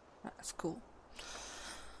 That's cool.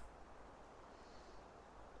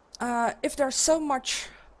 If there's so much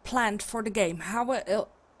planned for the game, how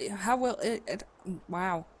will it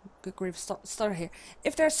wow, good grief, start here.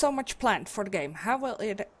 If there's so much planned for the game, how will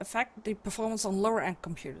it affect the performance on lower end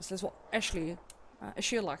computers? That's what Ashley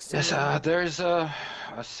likes to. Yes, there's a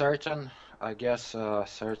certain, I guess,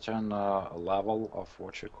 certain level of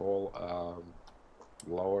what you call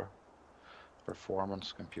lower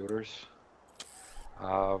performance computers.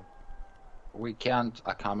 We can't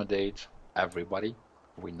accommodate everybody.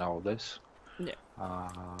 We know this. Yeah.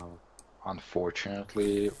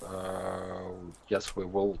 Unfortunately, yes, we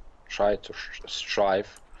will try to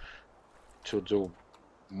strive to do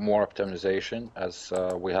more optimization, as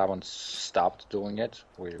we haven't stopped doing it.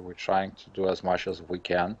 We're trying to do as much as we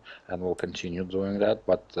can, and we'll continue doing that.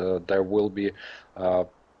 But there will be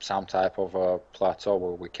some type of a plateau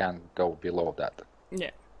where we can't go below that.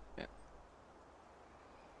 Yeah.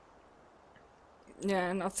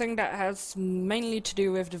 Yeah, and I think that has mainly to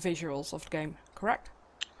do with the visuals of the game, correct?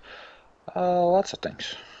 Lots of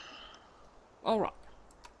things. All right.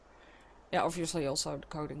 Yeah, obviously also the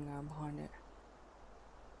coding behind it.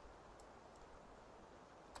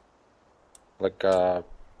 Like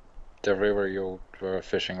the river you were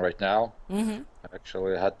fishing right now. Mm-hmm. I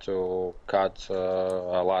actually had to cut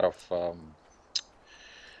a lot of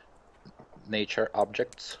nature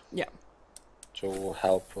objects. Yeah. To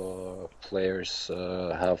help players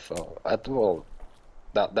have well,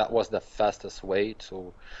 that was the fastest way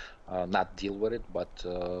to not deal with it, but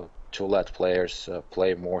to let players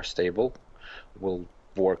play more stable. We'll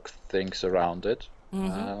work things around it,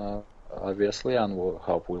 obviously, and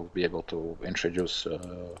we'll be able to introduce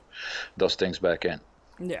those things back in.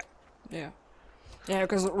 Yeah,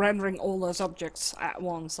 because rendering all those objects at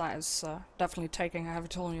once, that is definitely taking a heavy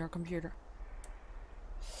toll on your computer.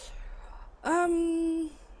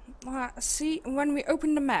 See, when we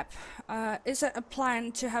open the map, is it a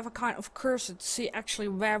plan to have a kind of cursor to see actually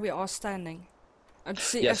where we are standing? To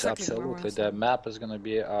see Yes, exactly absolutely. The map is going to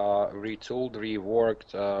be retooled,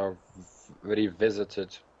 reworked,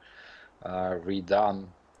 revisited, redone.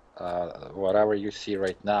 Whatever you see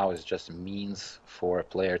right now is just a means for a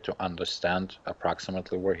player to understand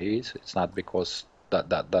approximately where he is. It's not because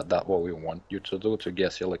that what we want you to do, to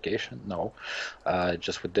guess your location. No,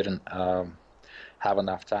 just we didn't have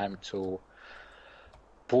enough time to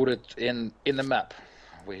put it in the map.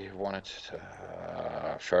 We wanted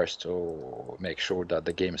first to make sure that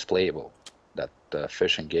the game is playable, that the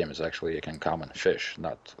fishing game is actually you can come and fish,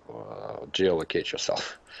 not geolocate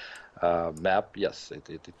yourself. Map, yes,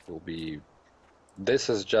 it will be. This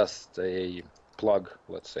is just a plug,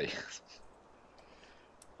 let's say.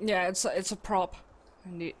 Yeah, it's a prop,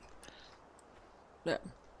 indeed. Yeah.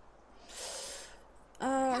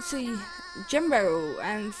 Let's see, Jimbo,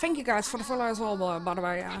 and thank you guys for the follow as well, by the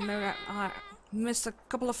way. I know that missed a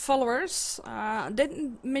couple of followers.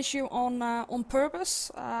 Didn't miss you on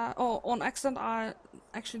purpose or on accident. I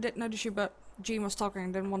actually did notice you, but Gene was talking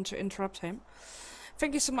and didn't want to interrupt him.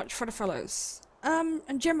 Thank you so much for the follows.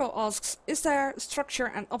 And Jimbo asks, is there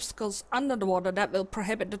structure and obstacles under the water that will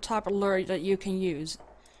prohibit the type of lure that you can use?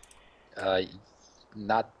 Well,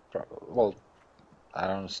 I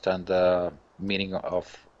don't understand the meaning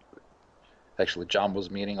of actually Jumbo's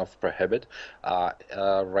meaning of prohibit.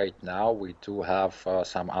 Right now we do have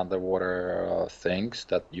some underwater things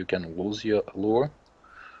that you can lose your lure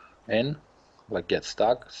in, like get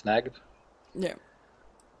stuck, snagged, Yeah.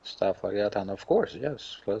 stuff like that. And of course,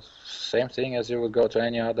 yes, same thing as you would go to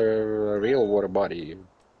any other real water body.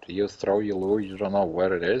 You throw your lure, you don't know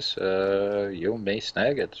where it is, you may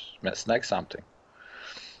snag it, snag something.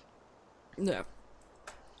 Yeah.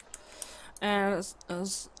 And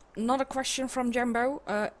another question from Jumbo.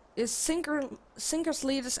 Is sinkers,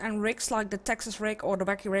 leaders, and rigs like the Texas rig or the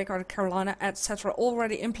Wacky rig or the Carolina, etc.,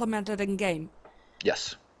 already implemented in game?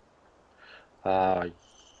 Yes. I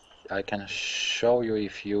can show you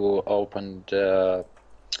if you opened your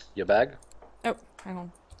bag. Oh, hang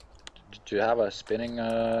on. Do you have a spinning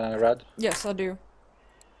rod? Yes, I do.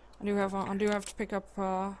 I do have to pick up.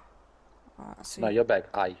 See. No, your bag.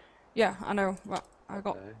 Yeah, I know. Well, I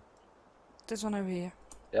got Okay. this one over here.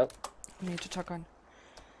 Yep. I need to tuck on.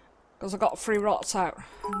 Because I got 3 rods out.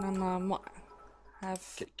 And then I might have...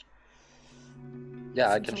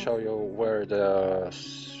 Yeah, I can show you where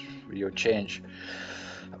you change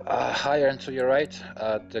higher and to your right.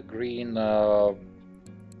 The green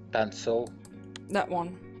pencil. That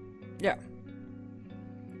one. Yeah.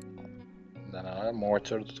 Then more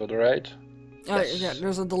to the right. Oh, Yes. yeah,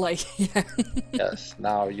 there's a delay. Yeah. Yes,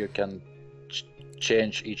 now you can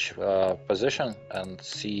change each position and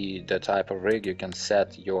see the type of rig you can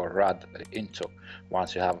set your rod into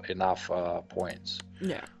once you have enough points.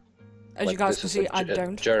 Yeah. As Like you guys this can is see, a I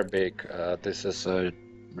don't. Jerbeak. This is a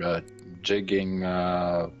jigging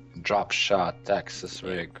drop shot Texas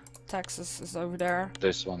rig. Texas is over there.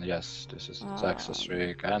 This one, yes, this is a Texas Ah.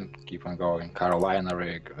 rig, and keep on going. Carolina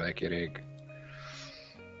rig, Wacky rig.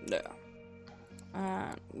 Yeah.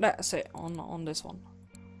 That's it on this one.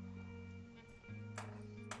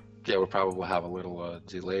 Yeah, we probably have a little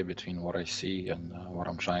delay between what I see and what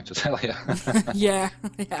I'm trying to tell you. Yeah,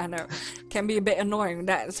 yeah, I know. Can be a bit annoying.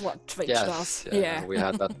 That's what Twitch does. Yeah. We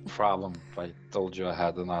had that problem. I told you I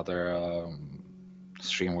had another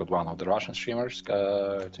stream with one of the Russian streamers,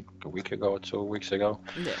 I think a week ago, 2 weeks ago.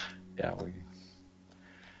 Yeah. Yeah, we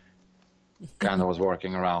kind of was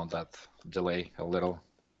working around that delay a little.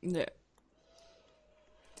 Yeah.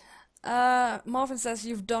 Marvin says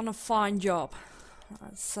you've done a fine job.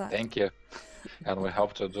 That's, Thank you. And we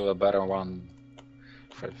hope to do a better one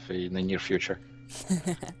in the near future.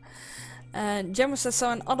 and Gemma says, so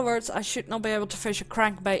in other words, I should not be able to fish a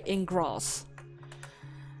crankbait in grass.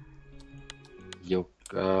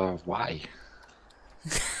 Why?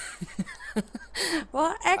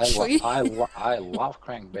 Well, actually... I love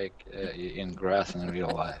crankbait in grass in real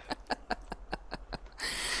life.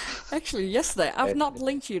 Actually, yesterday, I've not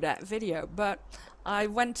linked you that video, but I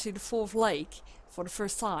went to the 4th lake for the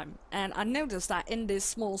first time, and I noticed that in this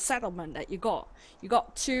small settlement that you got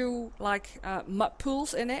 2 like mud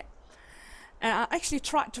pools in it, and I actually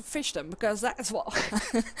tried to fish them because that is what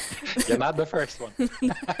You're not the first one.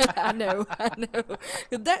 I know.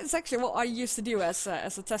 That's actually what I used to do as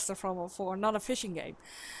a tester for another fishing game,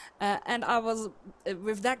 and I was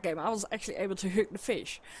with that game I was actually able to hook the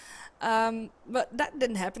fish. But that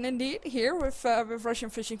didn't happen indeed here with Russian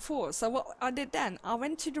Fishing 4. So what I did then, I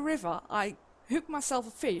went to the river, I hooked myself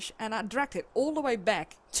a fish, and I dragged it all the way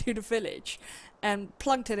back to the village, and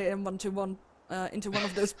plunked it into one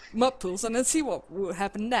of those mud pools, and then see what would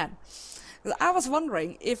happen then. 'Cause I was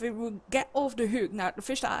wondering if it would get off the hook. Now the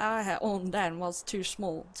fish that I had on then was too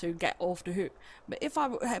small to get off the hook, but if I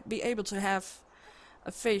would be able to have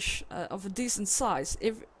a fish of a decent size,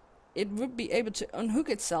 if it would be able to unhook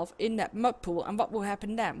itself in that mud pool, and what will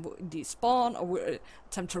happen then? Will it despawn, or will it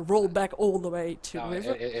attempt to roll back all the way to the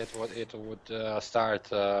river? It would start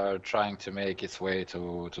trying to make its way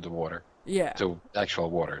to the water, Yeah, to actual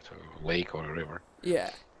water, to lake or a river.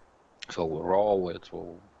 yeah, So it will roll, it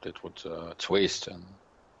would twist and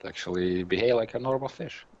actually behave like a normal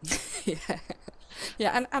fish. yeah,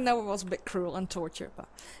 yeah. And I know it was a bit cruel and torture, but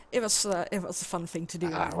it was a fun thing to do.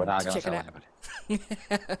 and We're not to gonna check it tell out. anybody.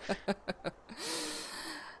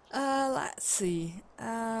 Let's see.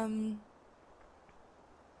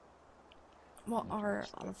 What are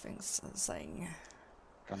other things saying?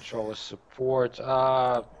 Controller support.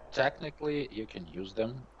 Technically, you can use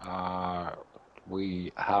them.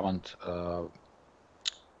 we haven't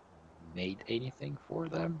made anything for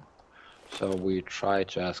them. So we try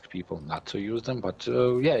to ask people not to use them, but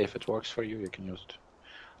yeah, if it works for you, you can use it.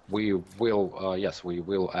 We will, yes, we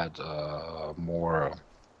will add more.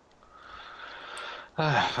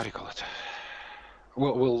 How do you call it?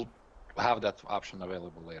 We'll have that option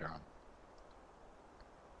available later on.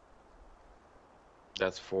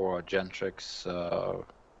 That's for Gentrix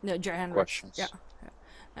Yeah, Jan questions. Yeah.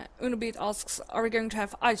 Unabeat asks, are we going to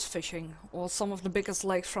have ice fishing or some of the biggest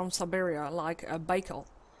lakes from Siberia, like Baikal?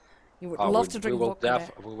 You would love to drink vodka there.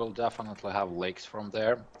 We will definitely have lakes from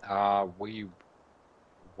there. We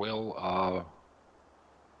will.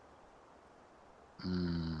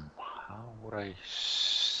 How would I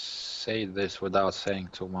say this without saying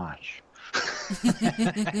too much?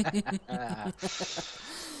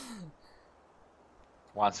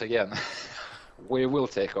 Once again, we will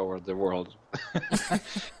take over the world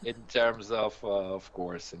in terms of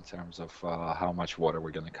course, in terms of how much water we're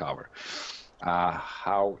going to cover.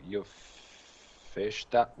 How you fish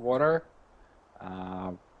that water,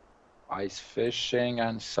 ice fishing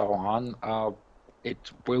and so on,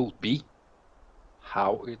 it will be.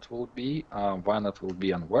 How it will be, when it will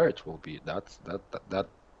be, and where it will be, that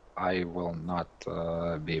I will not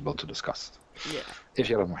be able to discuss. Yeah. If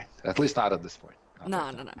you don't mind. At least not at this point.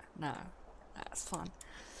 No. That's fine.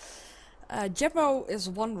 Jebo is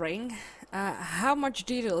wondering how much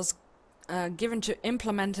detail is given to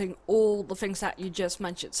implementing all the things that you just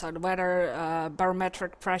mentioned. So the weather,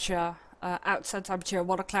 barometric pressure, outside temperature,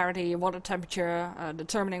 water clarity, water temperature,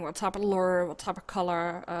 determining what type of lure, what type of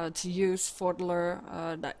color to use for the lure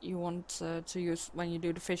that you want to use when you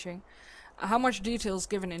do the fishing. How much detail is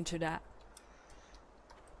given into that?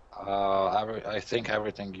 I think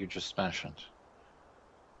everything you just mentioned.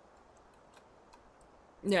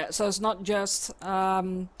 Yeah, so it's not just,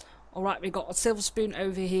 alright, we got a silver spoon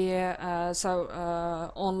over here, so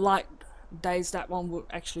on light days that one would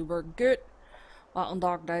actually work good. On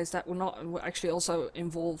dark days, that will actually also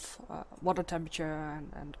involve water temperature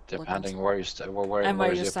and depending where you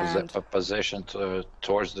where is your position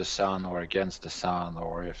towards the sun or against the sun,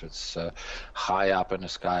 or if it's high up in the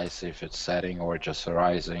skies, if it's setting or just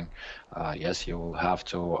rising. Yes, you will have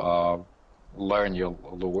to learn your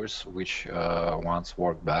lures, which ones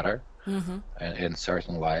work better. In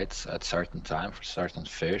certain lights at certain time for certain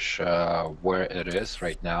fish, where it is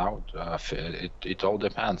right now, it all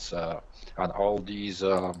depends on all these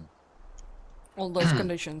all those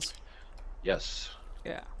conditions. Yes.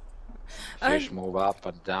 Yeah. Fish move up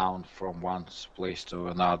and down from one place to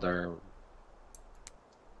another.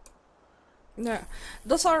 Yeah.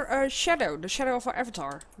 Does our shadow, the shadow of our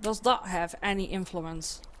avatar, does that have any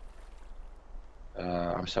influence?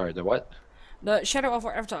 I'm sorry, the what? The shadow of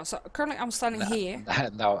our avatar. So currently I'm standing here.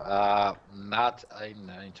 No, not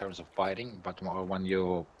in terms of biting, but more when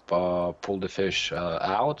you pull the fish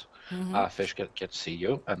out, fish can see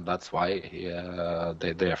you, and that's why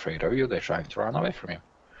they're afraid of you. They're trying to run away from you.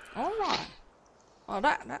 All right. Oh,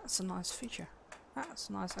 that's a nice feature. That's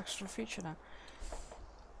a nice extra feature now.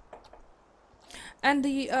 And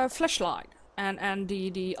the flashlight and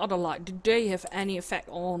the other light, did they have any effect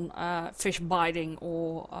on fish biting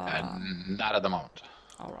or? Not at the moment.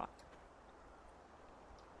 All right.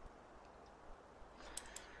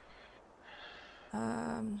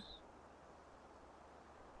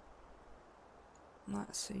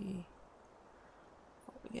 Let's see.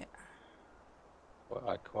 Yeah. Well,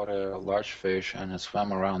 I caught a large fish and it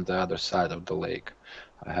swam around the other side of the lake.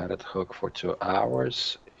 I had it hooked for 2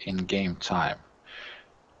 hours in game time.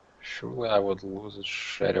 Surely I would lose it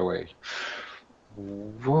straight away.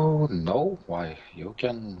 Whoa, no, why? You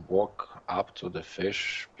can walk up to the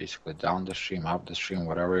fish, basically down the stream, up the stream,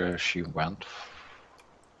 wherever she went.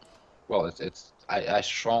 Well, I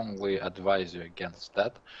strongly advise you against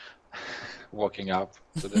that, walking up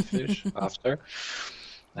to the fish after,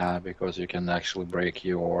 because you can actually break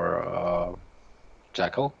your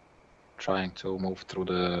tackle trying to move through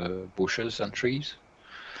the bushes and trees.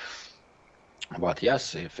 But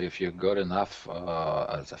yes, if you're good enough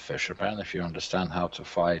as a fisherman, if you understand how to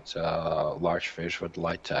fight large fish with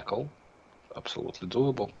light tackle, absolutely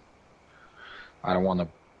doable. I don't want to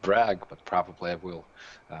brag, but probably I will.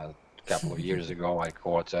 A couple of years ago, I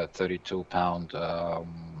caught a 32-pound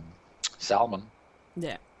salmon.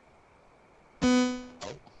 Yeah.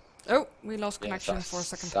 Oh, we lost connection for a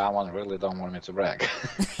second. Someone really don't want me to brag.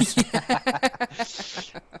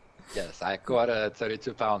 Yes, I caught a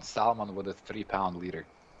 32-pound salmon with a 3-pound leader.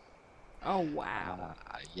 Oh, wow.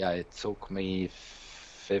 Yeah, it took me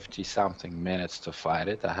 50-something minutes to fight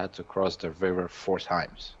it. I had to cross the river 4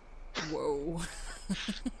 times. Whoa.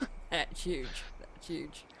 That's huge. That's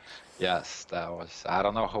huge. Yes, that was. I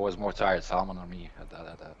don't know who was more tired, Salmon or me,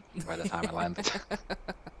 by the time I landed.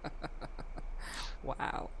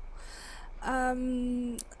 Wow.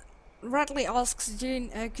 Um, Radley asks Gene,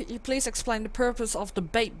 could you please explain the purpose of the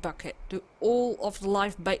bait bucket? Do all of the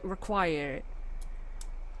live bait require it?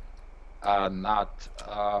 Not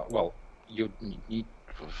well. You need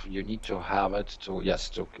you need to have it to yes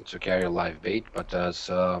to carry a live bait. But as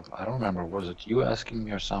I don't remember, was it you asking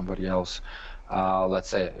me or somebody else? Let's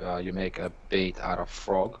say you make a bait out of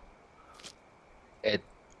frog. It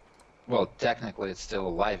well technically it's still a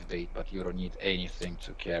live bait, but you don't need anything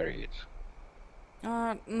to carry it.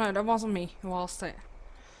 No, that wasn't me who asked it.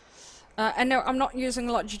 And no, I'm not using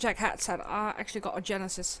a Logitech headset. I actually got a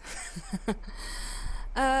Genesis.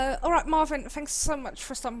 Alright, Marvin, thanks so much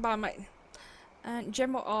for stopping by, mate. And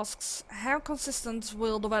Gemmo asks, how consistent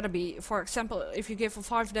will the weather be? For example, if you give a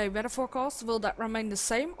 5-day weather forecast, will that remain the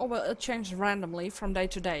same or will it change randomly from day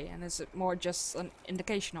to day? And is it more just an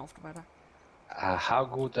indication of the weather? How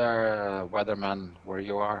good are weathermen where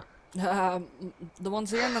you are? The ones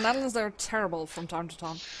here in the Netherlands, they're terrible from time to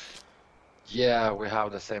time. Yeah, we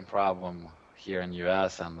have the same problem here in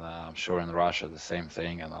US and I'm sure in Russia the same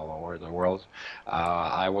thing and all over the world.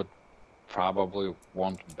 I would probably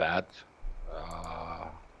won't bet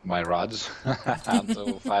my rods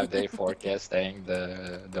onto 5-day forecast staying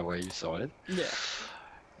the way you saw it. Yeah.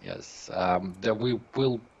 Yes, that we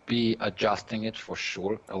will be adjusting it for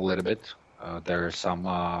sure a little bit. There are some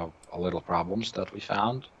little problems that we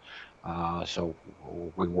found, so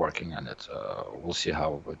we're working on it. We'll see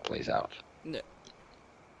how it plays out. Yeah.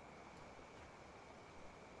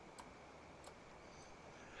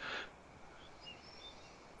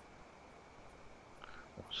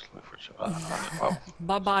 Wow.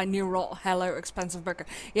 Bye bye new rod. Hello expensive burger.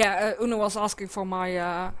 Yeah, Uno was asking for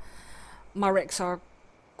my my rig, so I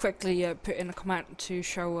quickly put in a comment to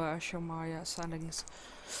show my settings.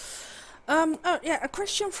 Oh, yeah, a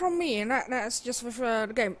question from me, and that's just with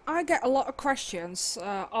the game. I get a lot of questions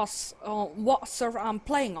asked on what server I'm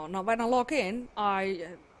playing on. Now, when I log in, I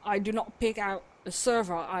do not pick out the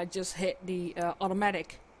server. I just hit the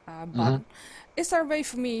automatic button. Is there a way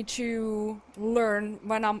for me to learn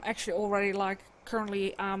when I'm actually already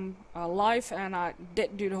currently I'm live and I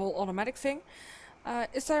did do the whole automatic thing?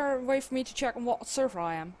 Is there a way for me to check on what server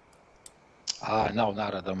I am? No,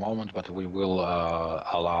 not at the moment, but we will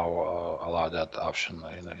allow that option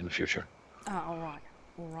in the future. All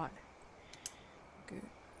right, good.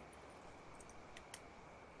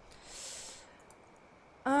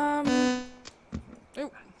 Oh, I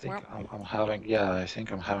think I'm having I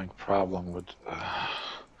think I'm having problem with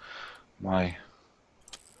my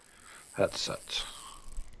headset.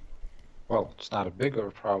 Well, it's not a bigger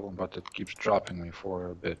problem, but it keeps dropping me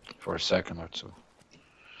for a second or two.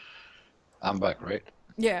 I'm back, right?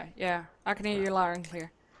 Yeah, I can hear you loud and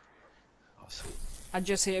clear. Awesome. I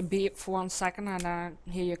just hear a beep for 1 second and I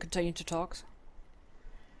hear you continue to talk.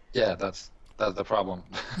 Yeah, that's the problem.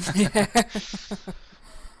 Yeah.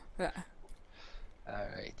 All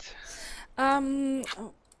right. I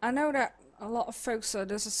know that a lot of folks.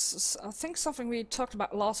 This is, I think, something we talked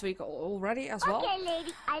about last week already as well. Okay,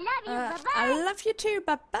 lady. I love you. Bye-bye. I love you too.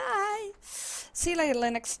 Bye bye. See you later,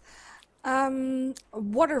 Linux.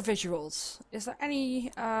 Water visuals. Is there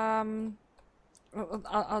any? I'll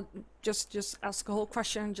just ask a whole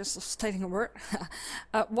question, just stating a word.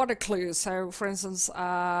 Water clues. So, for instance,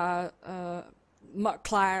 mud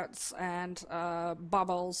clouds and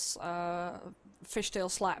bubbles, fishtail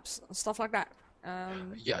slabs, stuff like that.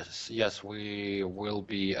 Yes, we will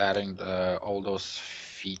be adding all those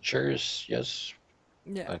features. Yes,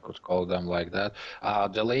 Yeah. I could call them like that.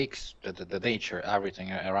 The lakes, the nature,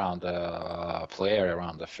 everything around the player,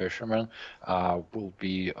 around the fisherman, will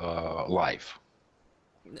be live.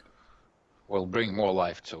 We'll bring more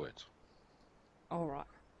life to it. All right.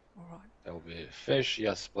 There'll be fish,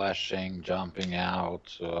 yes, splashing, jumping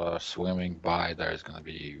out, swimming by. There's gonna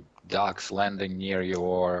be ducks landing near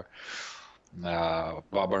your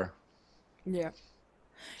bobber. Yeah.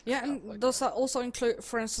 Yeah, and like does that also include,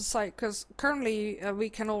 for instance, like, because currently we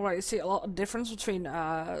can already see a lot of difference between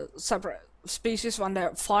separate species when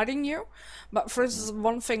they're fighting you. But for instance,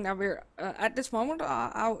 one thing that we're at this moment,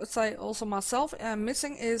 I would say also myself,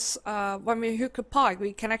 missing is when we hook a pike,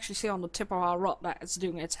 we can actually see on the tip of our rod that it's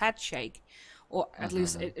doing its head shake, or at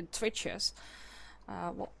least it twitches.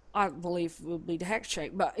 Well, I believe will be the head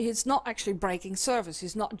shake, but he's not actually breaking surface.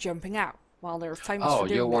 He's not jumping out. While they're famous for Oh,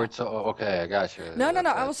 doing you were that. okay. I got you. No.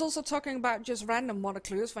 I was also talking about just random water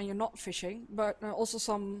clues when you're not fishing, but also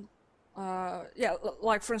some Yeah,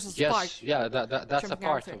 like for instance, the Yes, pike. yeah, that's a Jumping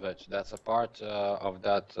part everything. of it. That's a part of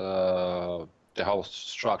that the whole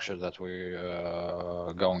structure that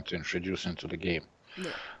we're going to introduce into the game.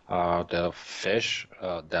 Yeah. The fish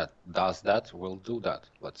that does that will do that.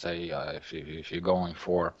 Let's say if you're going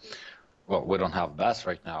for, well, we don't have bass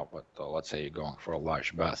right now, but let's say you're going for a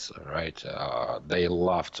large bass, right? They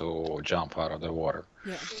love to jump out of the water.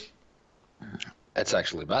 Yeah. It's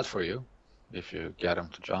actually bad for you if you get him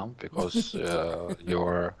to jump because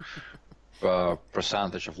your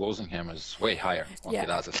percentage of losing him is way higher when he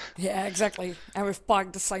does it. Yeah, exactly. And with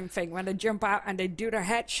pike, the same thing. When they jump out and they do their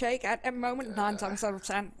head shake at that moment, 9 times out of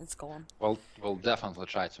 10, it's gone. Well, we'll definitely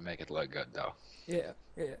try to make it look good, though. Yeah,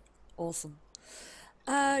 yeah. Awesome.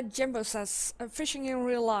 Jimbo says, fishing in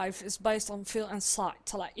real life is based on feel and sight.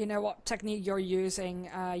 To let you know what technique you're using,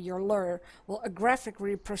 your lure, well, a graphic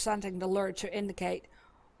representing the lure to indicate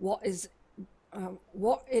what it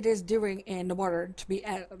is doing in the water to be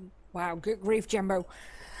wow, good grief, Jimbo.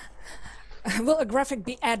 Will a graphic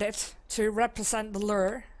be added to represent the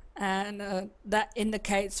lure, and that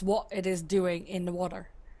indicates what it is doing in the water?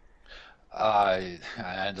 I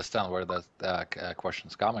understand where that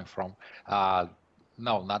question's coming from.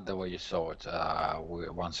 No, not the way you saw it.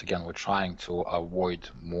 Once again, we're trying to avoid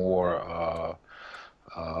more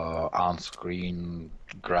on-screen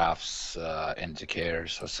graphs,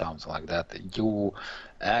 indicators, or something like that. You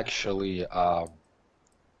actually,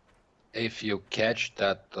 if you catch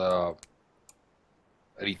that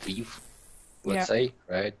retrieve, let's say,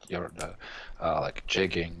 right, you're like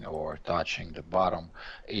jigging or touching the bottom,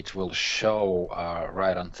 it will show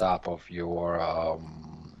right on top of your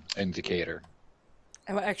indicator.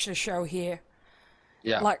 It will actually show here.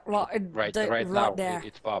 Yeah, like right now there.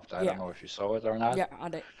 it popped. I don't know if you saw it or not. Yeah, I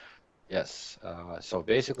did. Yes. So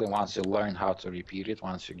basically, once you learn how to repeat it,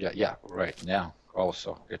 once you get, yeah, right now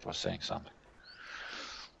also it was saying something.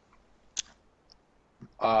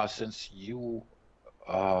 Since you,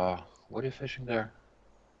 what are you fishing there?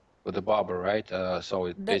 With the bobber, right? So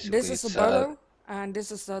it basically this is the bolo, and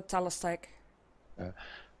this is the telestek.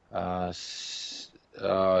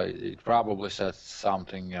 It probably says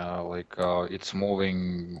something like it's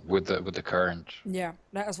moving with the current. Yeah,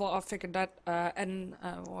 that is what I figured. That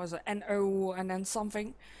what was it, NO and then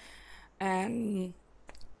something, and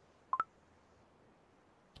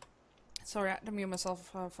sorry, I had to mute myself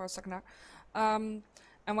for a second now.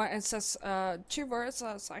 And when it says 2 words,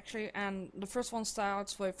 that's actually, and the first one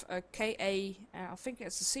starts with a KA, I think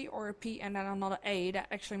it's a C or a P, and then another A. That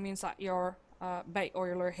actually means that your bait or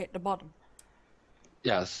your lure hit the bottom.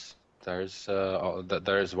 Yes, there's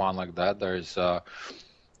one like that. There's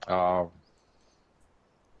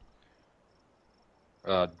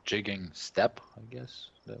jigging step, I guess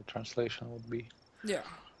the translation would be. Yeah.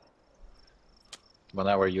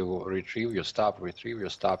 Whenever you retrieve, you stop, retrieve, you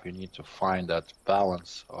stop, you need to find that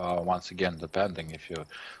balance. Once again, depending if you're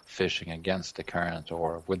fishing against the current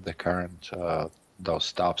or with the current, those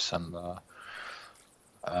stops and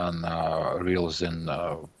reels in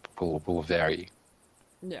will vary.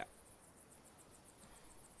 Yeah.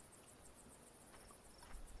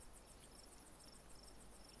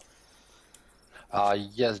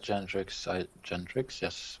 Yes, Gendrix,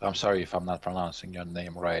 yes. I'm sorry if I'm not pronouncing your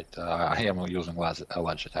name right. I am using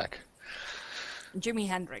Logitech. Jimi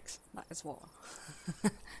Hendrix, that is what.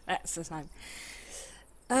 That's his name.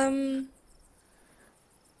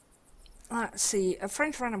 Let's see, a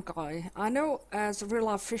French random guy. I know as a real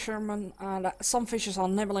life fisherman that some fishes are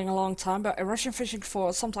nibbling a long time, but in Russian fishing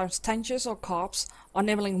for sometimes tenches or carps are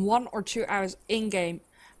nibbling 1 or 2 hours in game.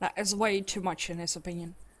 That is way too much in his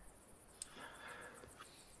opinion.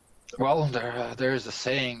 Well, there is a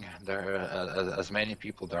saying. There, as many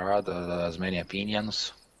people there are, as many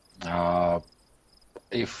opinions.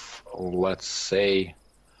 If let's say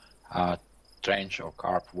trench or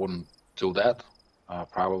carp wouldn't do that,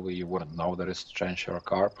 probably you wouldn't know that it's trench or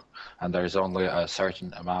carp, and there is only a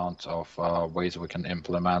certain amount of ways we can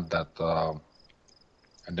implement that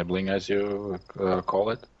nibbling, as you call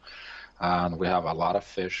it. And we have a lot of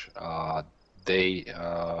fish.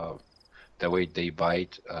 The way they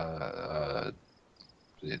bite,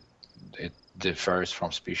 it differs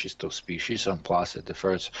from species to species, and plus it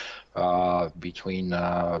differs between,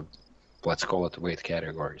 let's call it, weight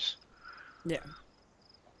categories. Yeah.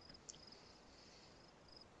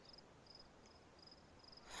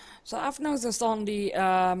 So I've noticed on the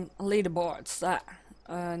leaderboards that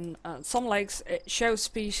some lakes it shows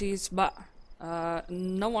species, but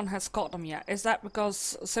no one has caught them yet. Is that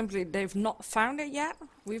because simply they've not found it yet?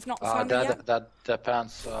 We've not found it yet? That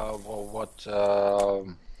depends what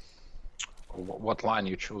line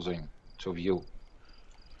you're choosing to view.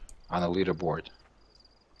 on a leaderboard.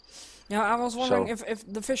 Yeah, I was wondering So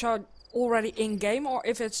if the fish are already in game or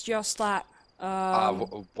if it's just that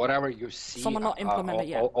whatever you see, someone not implemented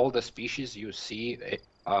yet. all the species you see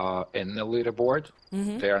in the leaderboard,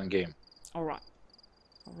 they're in game. All right.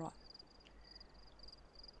 All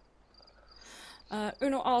right.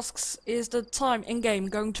 Uno asks, is the time in game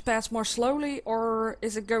going to pass more slowly or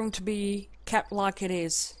is it going to be kept like it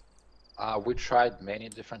is? We tried many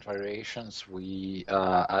different variations. We,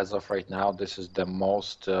 as of right now, this is the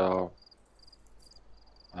most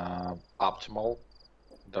optimal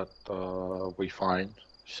that we find.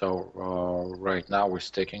 So right now we're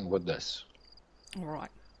sticking with this. All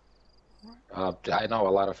right. I know a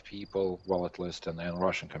lot of people, well, at least in the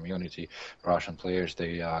Russian community, Russian players,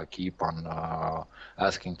 they keep on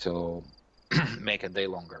asking to make a day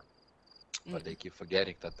longer. But they keep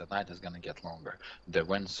forgetting that the night is going to get longer. The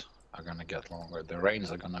winds are going to get longer. The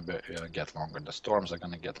rains are going to get longer. The storms are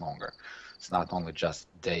going to get longer. It's not only just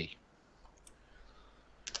day.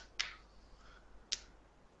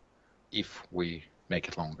 If we make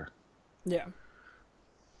it longer. Yeah.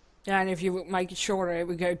 Yeah, and if you make it shorter, it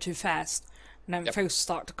would go too fast. And then folks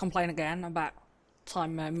start to complain again about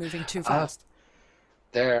time moving too fast.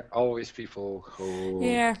 There are always people who...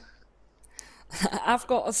 Yeah. I've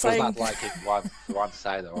got a saying... not like it one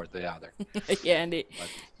side or the other. Yeah, indeed.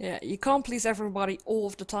 Yeah, you can't please everybody all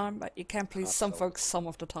of the time, but you can please some Absolutely. folks some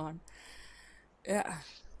of the time. Yeah,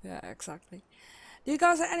 yeah, exactly. Do you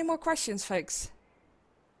guys have any more questions, folks?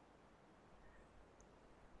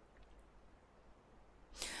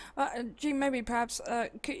 Gene, maybe perhaps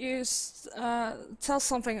could you tell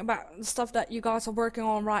something about the stuff that you guys are working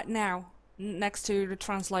on right now, next to the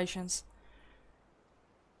translations?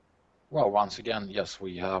 Well, once again, yes,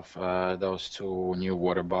 we have those two new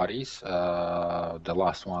water bodies. The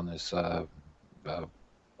last one is,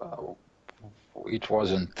 it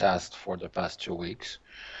was in test for the past 2 weeks.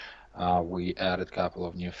 We added a couple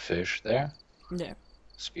of new fish there, Yeah.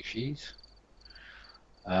 species.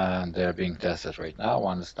 And they're being tested right now.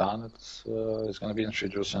 One is done. It's going to be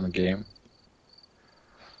introduced in the game.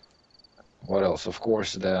 What else? Of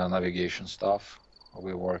course, the navigation stuff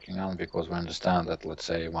we're working on, because we understand that, let's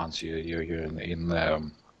say, once you're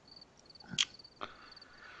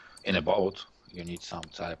in a boat, you need some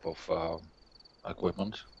type of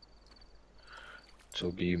equipment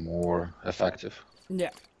to be more effective.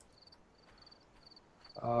 Yeah.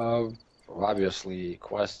 Obviously,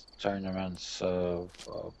 quest tournaments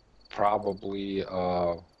probably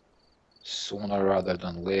sooner rather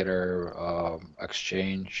than later,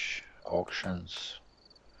 exchange, auctions,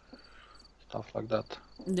 stuff like that.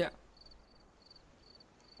 Yeah.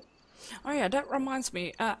 Oh yeah, that reminds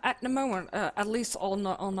me. At the moment, at least on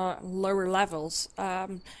the lower levels,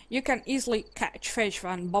 you can easily catch fish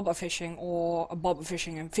when bobber fishing or bobber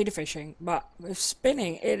fishing and feeder fishing. But with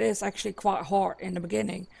spinning, it is actually quite hard in the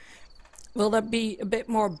beginning. Will that be a bit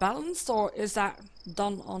more balanced, or is that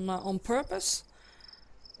done on purpose?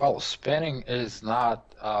 Well, spinning is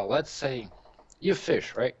not. Let's say you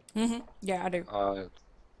fish, right? Yeah, I do.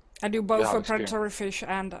 I do you both have for experience. predatory fish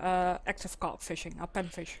and active carp fishing,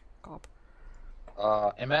 penfish carp.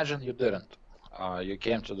 Imagine you didn't. You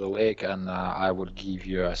came to the lake, and I would give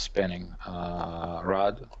you a spinning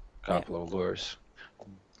rod, couple of lures.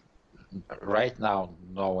 Right now,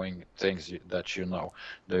 knowing things that you know,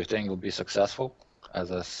 do you think you'll be successful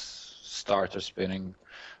as a starter spinning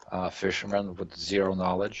fisherman with zero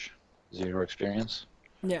knowledge, zero experience?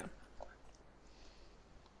 Yeah.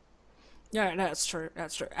 Yeah, that's true.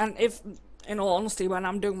 That's true. And if, in all honesty, when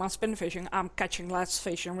I'm doing my spin fishing, I'm catching less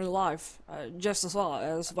fish in real life, just as well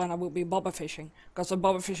as when I will be bobber fishing. Because with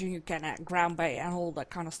bobber fishing, you can add ground bait and all that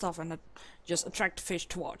kind of stuff, and it just attract the fish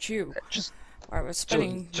towards you. Just Whereas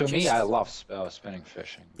spinning, to me, I love spinning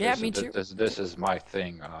fishing. Yeah, me too. This is my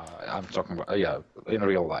thing. I'm talking about in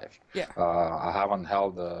real life. Yeah. I haven't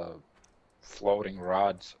held floating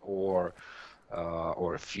rods or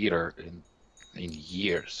a feeder in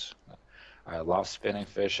years. I love spinning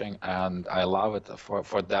fishing, and I love it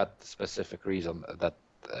for that specific reason, that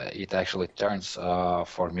it actually turns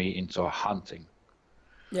for me into a hunting.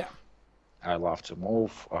 Yeah. I love to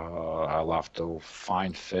move. I love to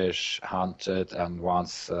find fish, hunt it, and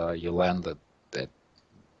once you land it,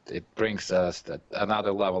 it brings us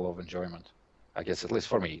another level of enjoyment. I guess, at least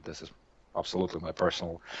for me, this is absolutely my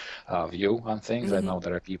personal view on things. I know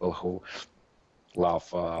there are people who love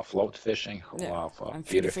float fishing, who love and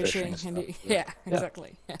feeder feeder fishing. fishing. And stuff. Yeah,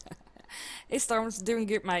 exactly. Hey Storms, doing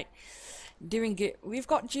good, mate. Doing good. We've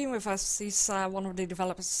got Gene with us. He's one of the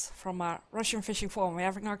developers from Russian Fishing Forum. We're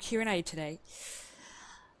having our Q&A today.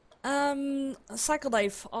 Cycle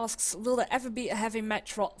Dave asks, will there ever be a heavy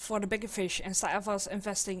match rod for the bigger fish instead of us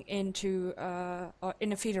investing into or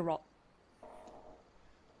in a feeder rod?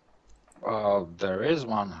 There is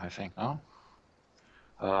one, I think, no?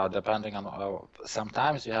 Depending on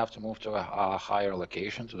sometimes you have to move to a higher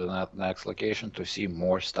location, to the next location, to see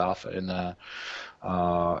more stuff in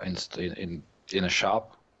in a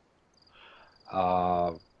shop.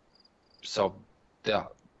 So the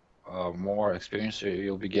more experience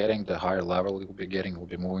you'll be getting, the higher level you'll be getting. We'll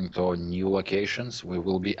be moving to new locations. We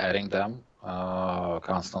will be adding them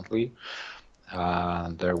constantly,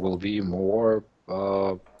 and there will be more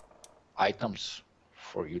items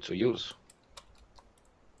for you to use.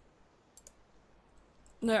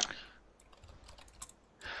 Yeah.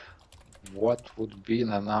 What would be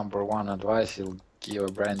the number one advice you'll give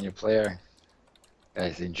a brand new player?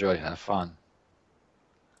 Guys, enjoy, have fun.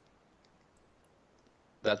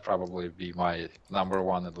 That'd probably be my number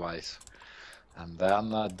one advice. And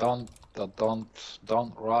then don't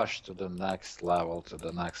rush to the next level, to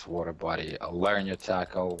the next water body. Learn your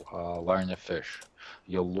tackle, learn your fish.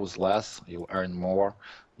 You'll lose less, you'll earn more,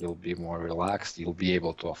 you'll be more relaxed, you'll be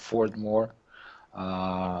able to afford more.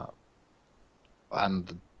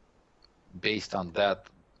 And based on that,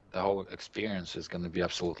 the whole experience is going to be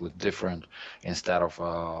absolutely different. Instead of,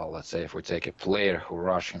 let's say, if we take a player who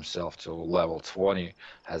rushed himself to level 20,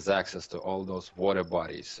 has access to all those water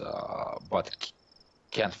bodies, but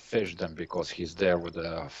can't fish them because he's there with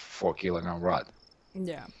a 4-kilogram rod.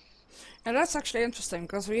 Yeah. And that's actually interesting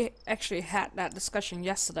because we actually had that discussion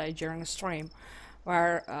yesterday during the stream,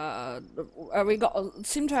 where we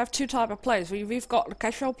seem to have two type of players. We've got the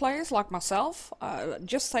casual players like myself,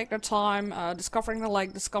 just take their time discovering the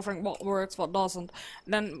lake, discovering what works, what doesn't.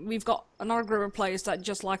 And then we've got another group of players that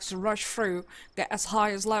just likes to rush through, get as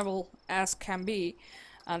high as level as can be,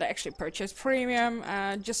 and they actually purchase premium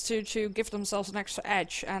just to give themselves an extra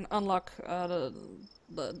edge and unlock the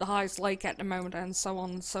highest lake at the moment, and so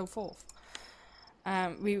on and so forth.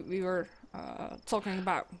 We were talking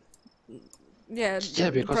about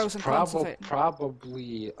the Because pros and cons of it.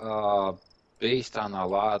 probably based on a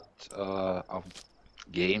lot of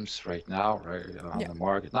games right now, right, on the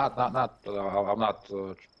market. I'm not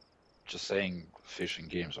just saying fishing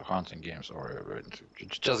games or hunting games or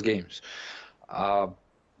just games.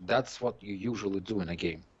 That's what you usually do in a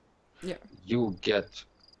game. Yeah. You get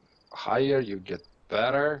higher, you get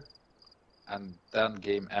better, and then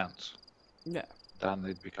game ends. Yeah. Then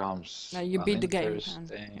it becomes Now you beat the game.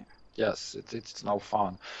 uninteresting. Yes, it's no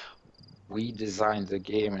fun. We designed the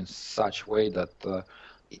game in such way that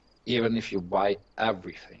even if you buy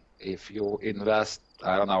everything, if you invest,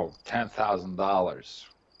 I don't know, $10,000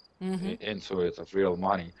 into it of real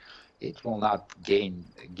money, it will not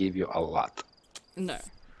give you a lot. No.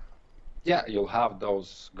 Yeah, you'll have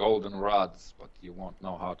those golden rods, but you won't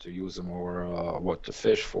know how to use them or what to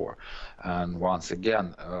fish for. And once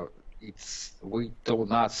again, we do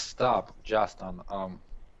not stop just on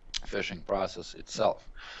fishing process itself.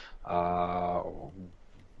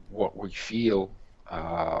 What we feel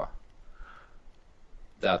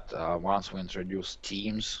that once we introduce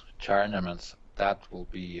teams, tournaments, that will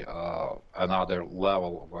be another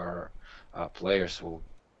level where players will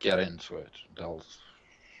get into it. They'll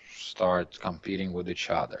start competing with each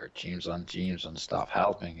other, teams on teams and stuff,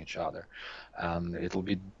 helping each other, and it'll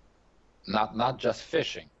be not just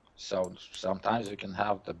fishing. So sometimes you can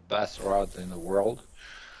have the best rod in the world,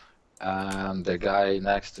 and the guy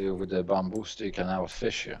next to you with the bamboo stick can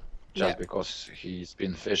outfish you just because he's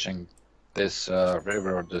been fishing this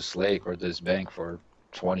river or this lake or this bank for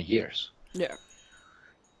 20 years. Yeah.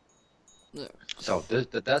 So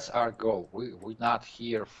that's our goal. We're not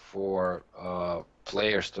here for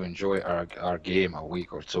players to enjoy our game a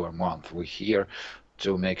week or two a month. We're here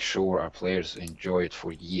to make sure our players enjoy it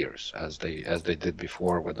for years, as they did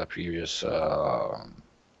before with the previous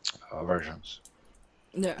versions.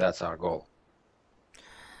 Yeah. That's our goal.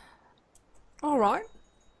 All right.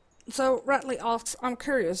 So Radley asks, I'm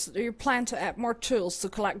curious, do you plan to add more tools to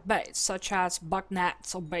collect baits, such as bug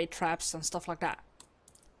nets or bait traps and stuff like that?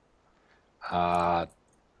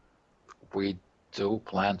 We do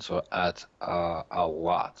plan to add a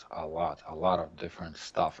lot of different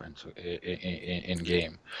stuff into in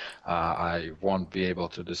game. I won't be able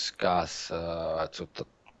to discuss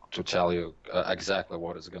to tell you exactly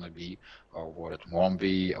what it's going to be or what it won't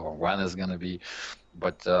be or when it's going to be,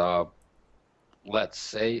 but let's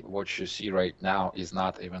say what you see right now is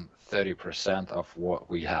not even 30% of what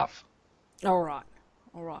we have. All right.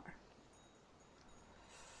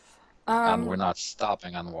 And we're not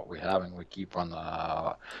stopping on what we're having. We keep on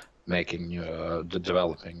making new,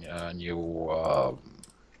 developing new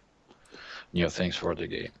new things for the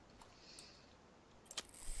game.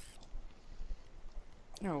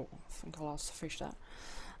 Oh, I think I lost the fish there.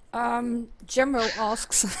 Jumbo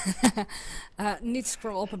asks, need to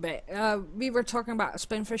scroll up a bit. We were talking about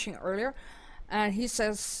spin fishing earlier, and he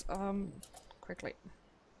says, quickly,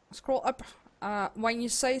 scroll up. When you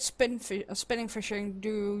say spinning fishing,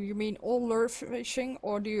 do you mean all lure fishing,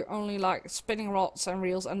 or do you only like spinning rods and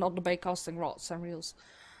reels and not the bait casting rods and reels?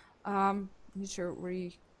 Need to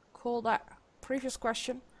recall that previous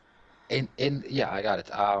question. Yeah, I got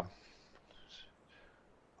it.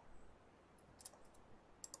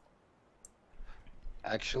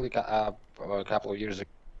 Actually, a couple of years ago,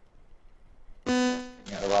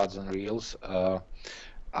 rods and reels,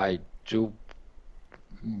 I do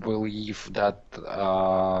believe that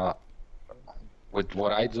with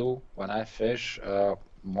what I do when I fish,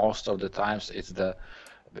 most of the times it's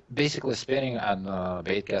basically spinning and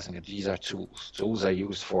bait casting. These are tools. Tools are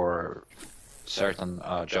used for certain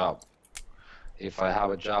job. If I have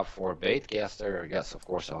a job for a bait caster, yes, of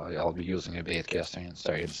course, I'll be using a bait caster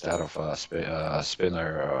instead of a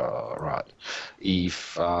spinner rod.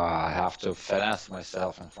 If I have to finesse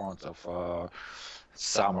myself in front of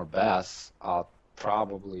summer bass, I'll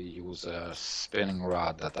probably use a spinning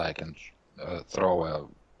rod that I can throw a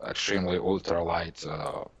extremely ultralight,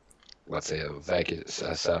 let's say, a vacuum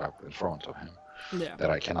setup in front of him. Yeah. That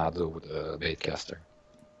I cannot do with a bait caster.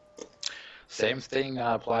 Same thing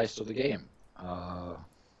applies to the game.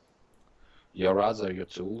 Your rods are your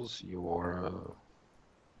tools, your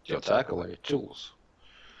tackle are your tools.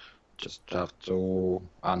 Just have to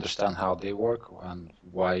understand how they work and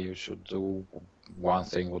why you should do one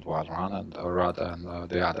thing with one rod and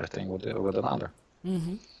the other thing with another.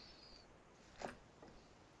 Mm-hmm.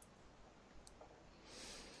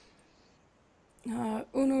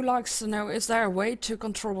 Unu likes to know, is there a way to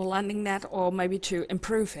control the landing net or maybe to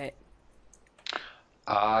improve it?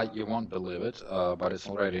 You won't believe it, but it's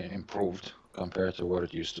already improved compared to what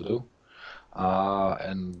it used to do.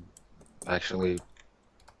 And actually,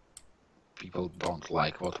 people don't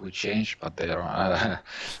like what we changed, but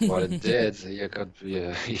what it did, you could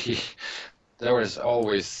be, there was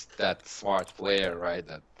always that smart player, right,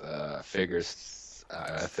 that figures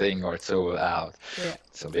a thing or two out. Yeah.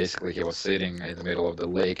 So basically, he was sitting in the middle of the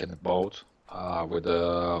lake in a boat with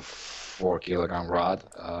a 4-kilogram rod,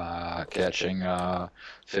 catching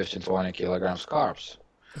 15-20 kilograms carps.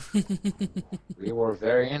 We were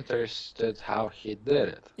very interested how he did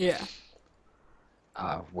it. Yeah.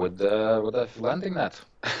 With the landing net.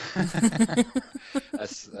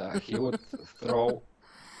 As he would throw,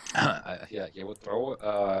 he would throw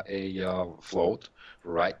a float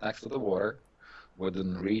right next to the water,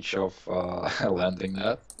 within reach of a landing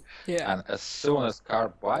net. Yeah. And as soon as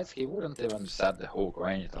carp bites, he wouldn't even set the hook or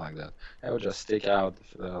anything like that. He would just stick out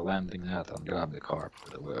the landing net and grab the carp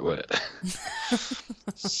with it.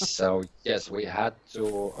 So yes, we had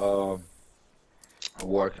to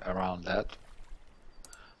work around that.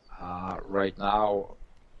 Right now,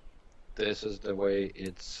 this is the way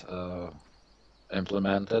it's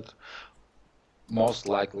implemented. Most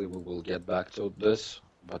likely we will get back to this,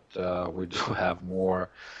 but we do have more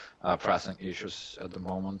pressing issues at the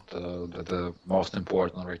moment. The most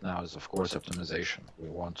important right now is, of course, optimization. We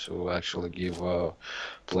want to actually give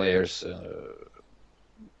players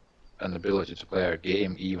an ability to play our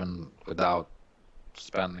game even without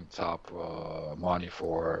spending top money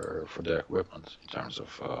for their equipment in terms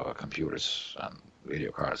of computers and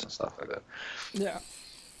video cards and stuff like that. Yeah.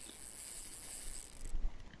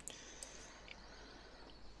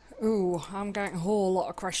 Ooh, I'm getting a whole lot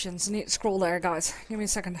of questions. I need to scroll there, guys. Give me a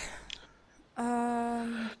second.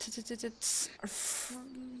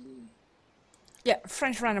 Yeah,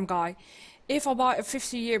 French random guy. If I buy a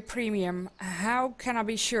 50-year premium, how can I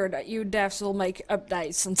be sure that you devs will make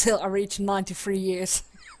updates until I reach 93 years?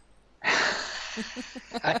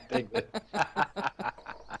 I think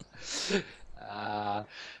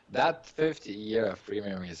that 50-year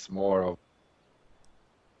premium is more of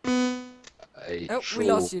a Oh, true...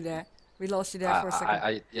 we lost you there. We lost you there for a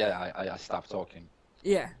second. I stopped talking.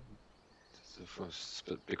 Yeah.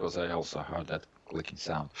 Because I also heard that clicking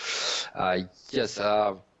sound. Yes,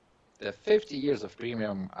 the 50 years of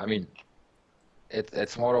premium, I mean,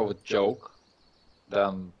 it's more of a joke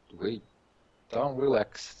than we don't really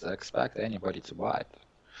expect anybody to buy it.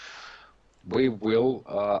 We will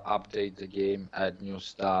update the game, add new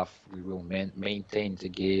stuff. We will maintain the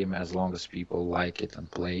game as long as people like it and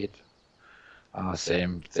play it.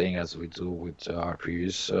 Same thing as we do with our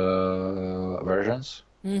previous versions.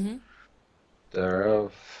 Mm-hmm. There are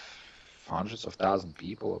hundreds of thousands of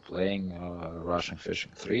people are playing Russian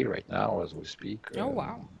Fishing 3 right now as we speak. Oh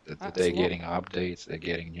wow, They're that's a lot. getting updates. They're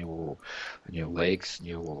getting new lakes,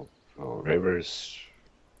 new rivers.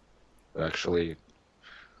 Actually,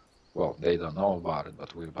 well, they don't know about it,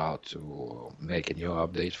 but we're about to make a new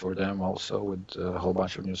update for them also with a whole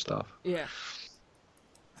bunch of new stuff. Yeah.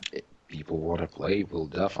 People want to play will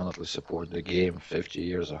definitely support the game 50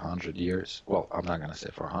 years, 100 years. Well, I'm not going to say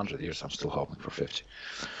for 100 years. I'm still hoping for 50.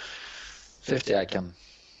 50 I can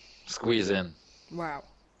squeeze in. Wow.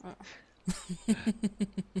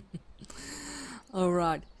 All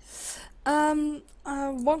right.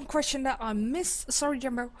 One question that I missed. Sorry,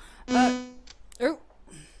 Jumbo. Oh,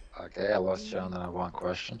 Okay, I lost you on one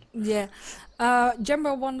question. yeah.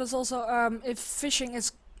 Jumbo wonders also if fishing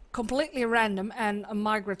is completely random and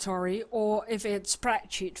migratory, or if it's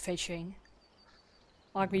spreadsheet fishing,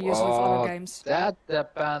 like we use with other games. That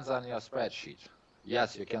depends on your spreadsheet.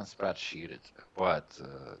 Yes, you can spreadsheet it, but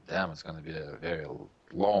damn, it's going to be a very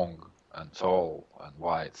long and tall and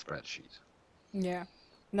wide spreadsheet. Yeah.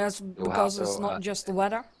 And that's You'll because have it's to, not just the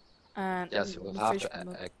weather. And Yes, you will the have fish,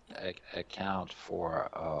 to but account for,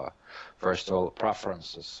 first of all,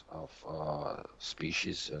 preferences of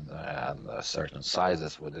species and certain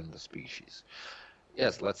sizes within the species.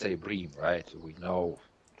 Yes, let's say bream, right? We know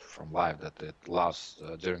from life that it loves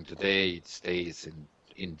during the day, it stays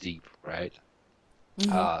in deep, right?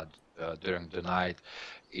 During the night,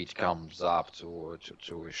 it comes up to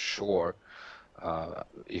a shore.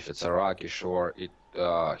 If it's a rocky shore,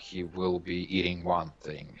 he will be eating one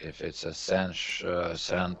thing. If it's a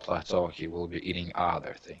sand plateau, he will be eating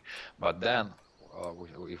other thing. But then,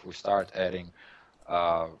 if we start adding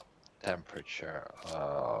temperature,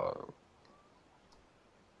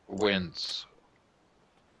 winds,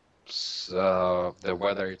 the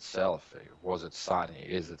weather itself, was it sunny?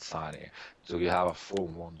 Is it sunny? Do you have a full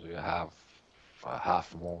moon? Do you have a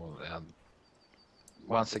half moon? And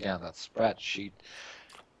once again, that spreadsheet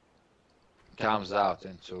comes out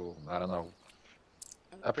into, I don't know,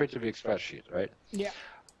 a pretty big spreadsheet, right? yeah.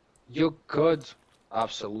 You could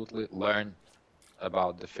absolutely learn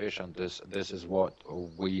about the fish, and this is what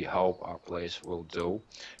we hope our players will do.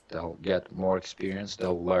 They'll get more experience,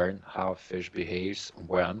 they'll learn how fish behaves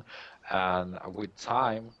when, and with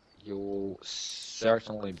time you will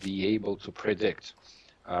certainly be able to predict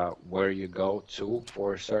where you go to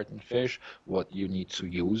for a certain fish, what you need to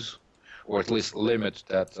use, or at least limit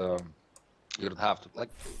that. You don't have to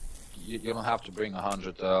you don't have to bring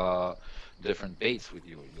 100 different baits with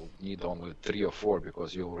you. You'll need only 3 or 4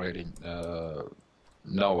 because you already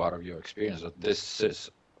know out of your experience that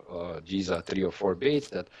these are 3 or 4 baits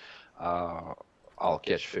that I'll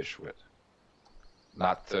catch fish with,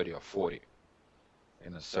 not 30 or 40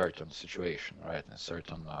 in a certain situation, right? In a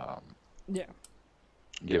certain Yeah.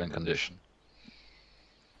 given condition.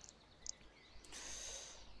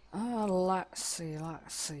 Let's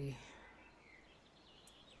see.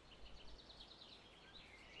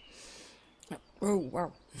 Oh,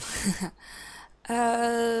 wow.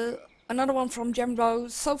 Another one from Jembo.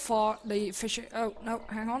 So far, the fishing... Oh, no,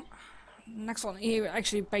 hang on. Next one. He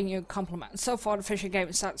actually paying you a compliment. So far, the fishing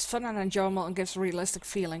game sounds fun and enjoyable and gives a realistic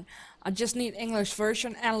feeling. I just need English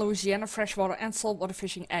version and Louisiana freshwater and saltwater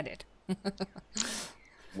fishing added.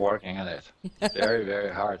 Working on it. Very,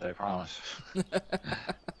 very hard, I promise.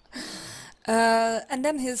 And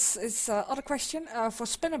then his other question, for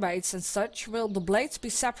spinnerbaits and such, will the blades be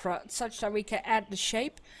separate such that we can add the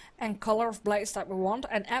shape and color of blades that we want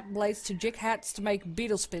and add blades to jig heads to make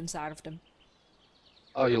beetle spins out of them?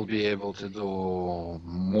 Oh, you'll be able to do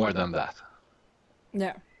more than that.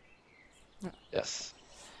 Yeah. Yes.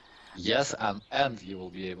 Yes, and you will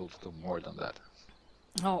be able to do more than that.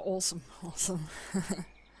 Oh, awesome.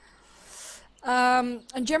 And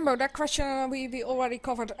Jimbo, that question we already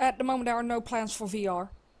covered. At the moment, there are no plans for VR.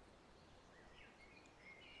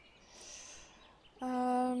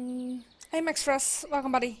 Hey Max Fress,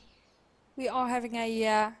 welcome buddy. We are having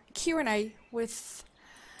a Q&A with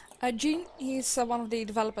Gene. He's one of the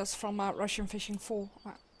developers from Russian Fishing 4.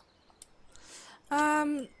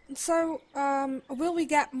 Will we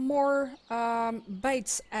get more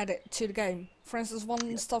baits added to the game? For instance,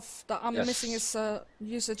 one stuff that I'm missing is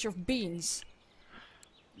usage of beans.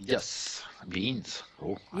 Yes, beans.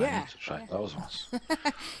 Oh, Yeah. I need to try those ones.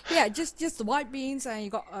 Yeah, just the white beans, and you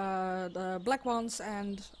got the black ones,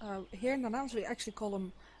 and here in the Netherlands we actually call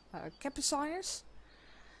them capuciners.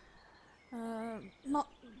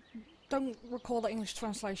 Don't recall the English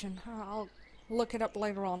translation. I'll look it up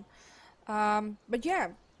later on. But yeah,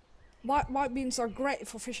 white beans are great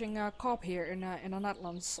for fishing carp here in the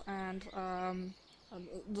Netherlands, and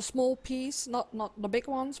The small piece, not the big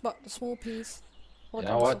ones, but the small piece. You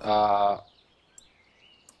know what? comes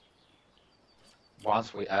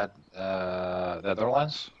Once we add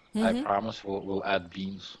Netherlands, I Mhm. promise we'll add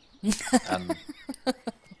beans and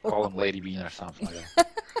call them Lady Bean or something like that.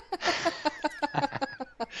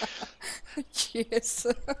 Yes.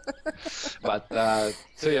 But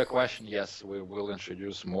to your question, yes, we will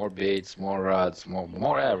introduce more baits, more rods,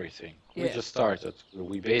 more everything. We Yeah. just started.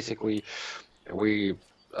 We basically we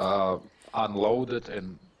unloaded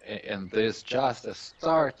in this just a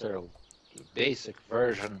starter basic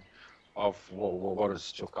version of what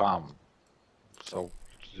is to come. So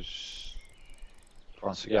just,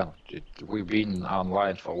 once again, we've been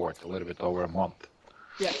online for what, a little bit over a month.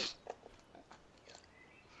 Yeah.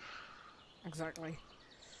 Exactly.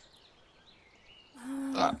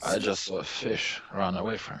 I just saw a fish run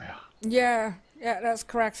away from you. Yeah, that's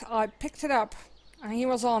correct. I picked it up, and he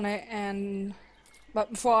was on it, but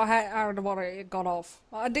before I had it out of the water, it got off.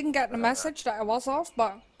 I didn't get the message that it was off,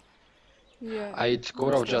 but yeah. It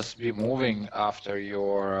could have just been moving after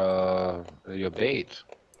your bait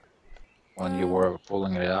when you were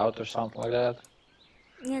pulling it out or something like that.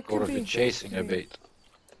 Yeah, Could could have been be. chasing a bait.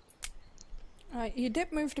 You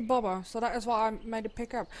did move the bobber, so that is why I made it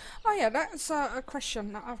pick up. Oh yeah, that's a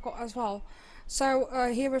question that I've got as well. So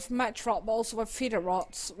here with match rod, but also with feeder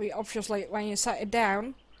rods, we obviously, when you set it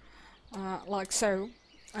down, like so,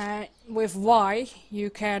 with Y, you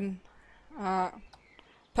can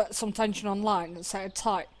put some tension on line and set it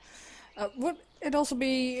tight. Would it also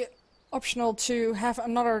be optional to have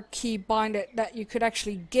another key bind it that you could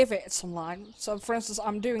actually give it some line? So for instance,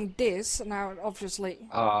 I'm doing this, now it obviously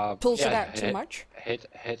pulls it out too much. Hit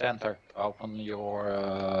enter. Open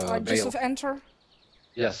your Just bail. with enter?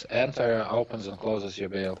 Yes, enter opens and closes your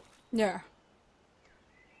bail. Yeah.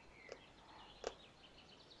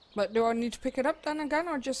 But do I need to pick it up then again,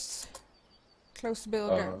 or just close the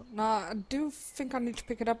bail again? No, I do think I need to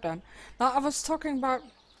pick it up then. Now I was talking about,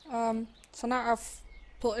 so now I've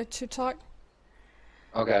pulled it too tight.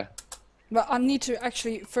 Okay. But I need to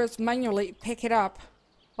actually first manually pick it up.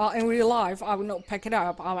 Well, in real life, I will not pick it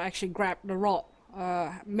up. I'll actually grab the rod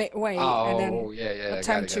midway and then yeah,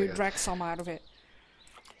 attempt got it. to drag some out of it.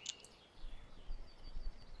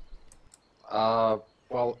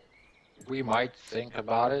 Well, we might think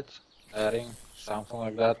about it, adding something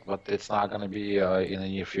like that, but it's not gonna be in the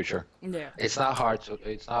near future. Yeah. It's not hard to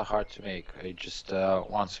make. It just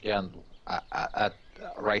once again,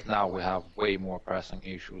 right now we have way more pressing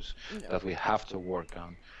issues that we have to work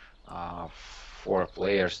on for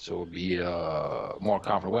players to be more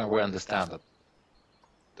comfortable. We understand that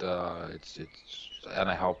and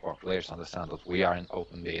I hope our players understand that we are in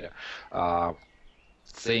open beta.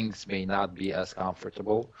 Things may not be as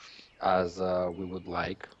comfortable as we would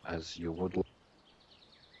like, as you would.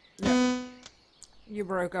 You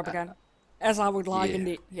broke up again. As I would like, Yeah.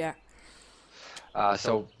 indeed. Yeah.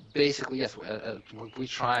 So basically, yes, we're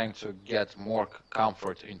trying to get more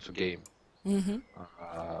comfort into game. And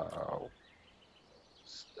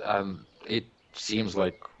it seems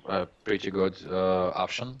like a pretty good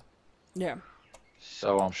option. Yeah.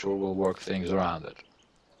 So I'm sure we'll work things around it.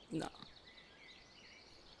 No.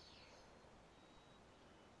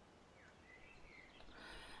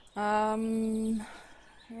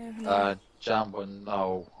 Jumbo,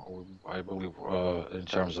 no, I believe in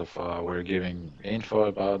terms of we're giving info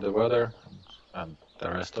about the weather and the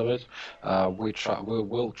rest of it. We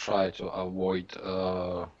will try to avoid,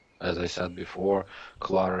 as I said before,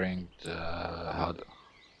 cluttering the HUD.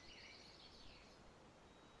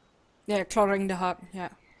 Yeah, cluttering the hut, yeah.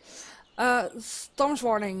 Storms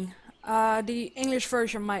warning. The English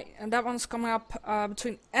version, mate, and that one's coming up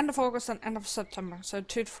between end of August and end of September, so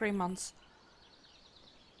 2 to 3 months.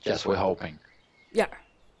 Yes, we're hoping. Yeah,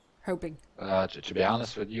 hoping. To be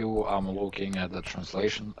honest with you, I'm looking at the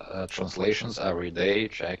translations every day,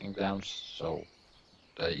 checking them. So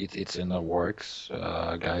it's in the works.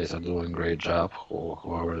 Guys are doing a great job.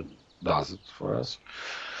 Whoever does it for us.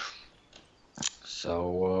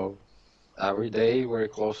 So every day we're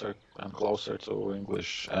closer and closer to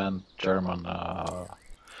English and German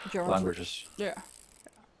languages Yeah.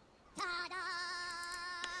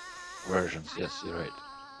 versions. Yes, you're right.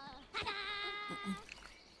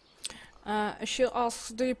 She asks,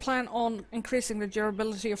 do you plan on increasing the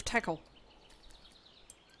durability of tackle?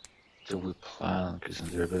 Do we plan on increasing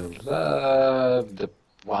durability?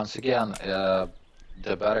 Once again,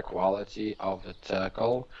 the better quality of the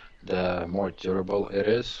tackle, the more durable it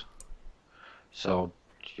is. So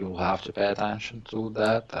you'll have to pay attention to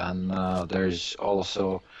that. And there's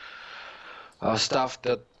also stuff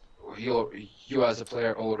that you as a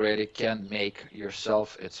player already can make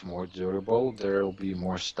yourself. It's more durable. There will be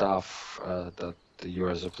more stuff that you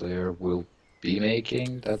as a player will be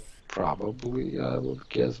making that probably I would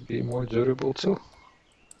guess be more durable too.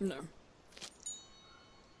 No.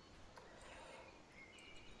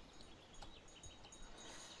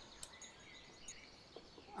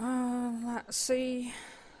 Let's see.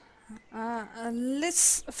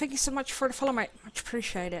 Liz, thank you so much for the follow, mate. Much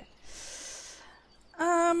appreciated.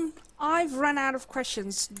 I've run out of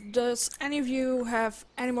questions. Does any of you have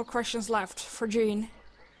any more questions left for Gene?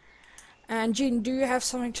 And Gene, do you have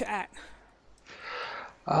something to add?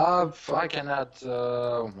 I can add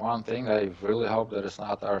one thing. I really hope that it's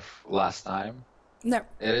not our last time. No.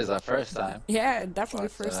 It is our first time. Yeah, definitely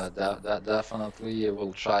But first. that definitely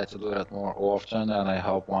we'll try to do that more often, and I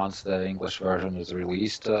hope once the English version is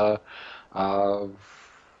released, we'll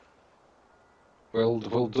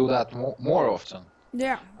do that more often.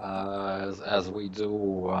 Yeah. As we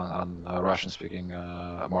do on Russian-speaking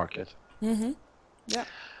market. Mm-hmm. Yeah.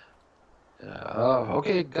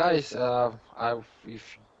 Okay, guys.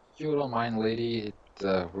 If you don't mind, lady,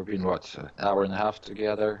 we've been what, an hour and a half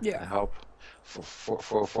together. Yeah. I hope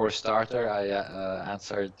for a starter, I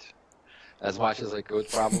answered as much as I could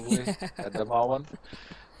probably at the moment.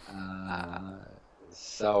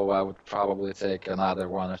 So I would probably take another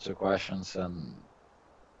one or two questions, and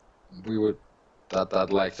we would.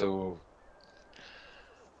 I'd like to.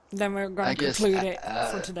 Then we're I going to guess conclude it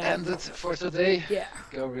for today. end it for today. Yeah.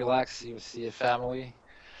 Go relax, see your family,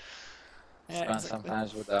 Yeah, spend some exactly.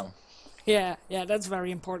 time with them. Yeah, that's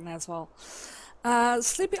very important as well.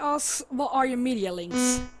 Sleepy asks, what are your media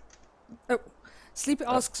links? Oh, Sleepy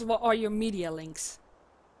asks, what are your media links?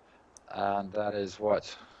 And that is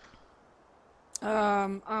what?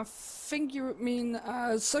 I think you mean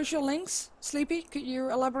social links. Sleepy, could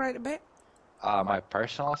you elaborate a bit? My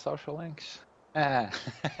personal social links. To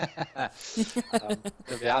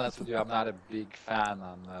be honest with you, I'm not a big fan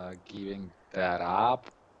on giving that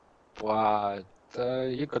up, but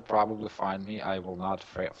you could probably find me. I will not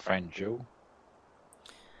friend you.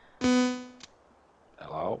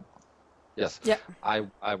 Hello? Yes. Yeah.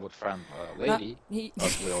 I would friend a lady,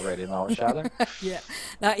 but we already know each other. Yeah.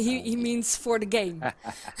 Now he means for the game.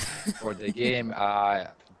 For the game,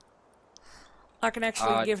 I can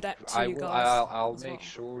actually give that to you guys. I'll as make well.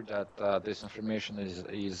 sure that this information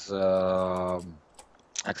is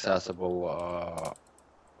accessible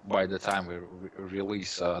by the time we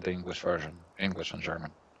release the English version, English and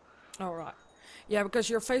German. All right. Yeah, because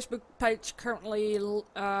your Facebook page currently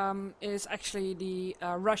is actually the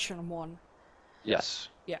Russian one. Yes.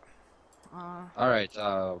 Yeah. All right.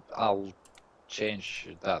 I'll change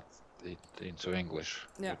that into English.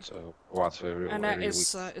 Yeah. Once we And that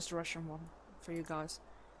release. is the Russian one for you guys.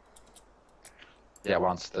 Yeah,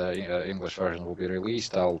 once the English version will be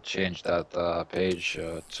released, I'll change that page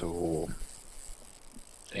to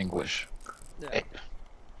English. Yeah.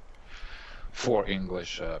 For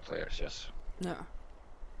English players, yes. No.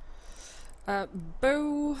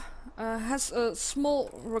 Bo has a small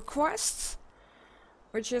request,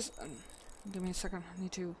 which is. Give me a second. I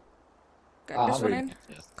need to get this I'm one reading in. it,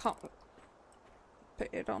 yes. Can't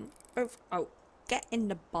put it on both. Oh, get in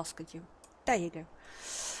the basket, you. There you go.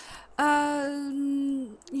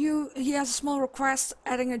 He has a small request.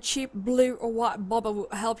 Adding a cheap blue or white bobber will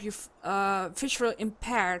help you visually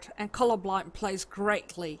impaired and colorblind plays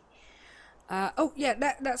greatly. Oh yeah,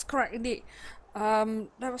 that's correct indeed.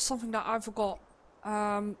 That was something that I forgot.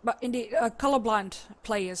 But indeed, colorblind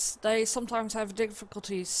players, they sometimes have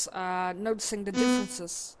difficulties noticing the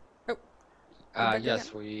differences. Oh.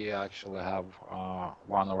 Yes, we actually have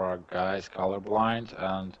one of our guys colorblind,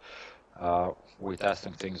 and we're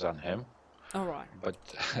testing things on him. All right. But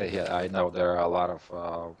yeah, I know there are a lot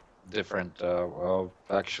of different.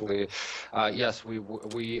 Actually, yes,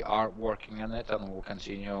 we are working on it, and we'll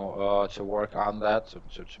continue to work on that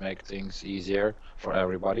to make things easier for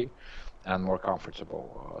everybody and more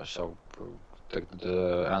comfortable. So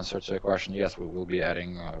the answer to the question, yes, we will be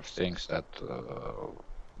adding things that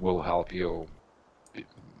will help you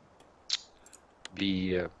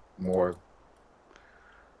be more.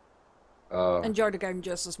 Enjoy the game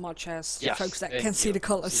just as much as Yes, folks that thank can see you. the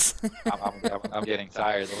colors. I'm getting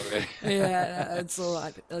tired already. Yeah, it's all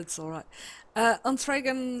right. It's all right.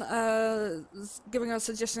 Antragan is giving us a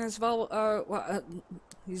suggestion as well.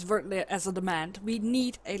 He's worded it as a demand. We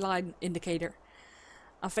need a line indicator.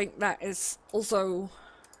 I think that is also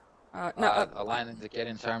A line indicator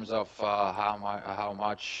in terms of how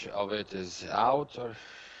much of it is out, or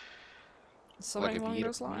something like a along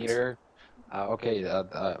those lines. meter. Okay,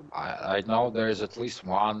 I know there is at least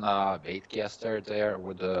one baitcaster there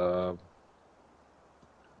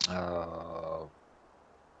uh,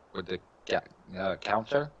 with the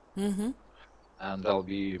counter, Mm-hmm. and there'll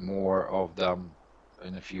be more of them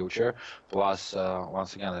in the future. Plus,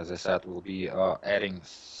 once again, as I said, we'll be adding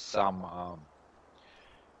some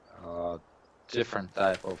uh, different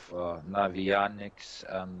type of navionics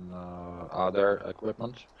and other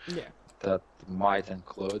equipment Yeah. that might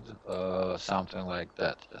include something like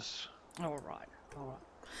that. Yes. All right. All right.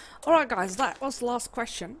 All right, guys. That was the last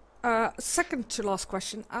question. Second to last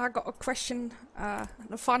question. I got a question.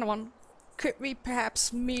 The final one. Could we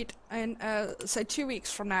perhaps meet in say 2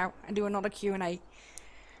 weeks from now and do another Q&A?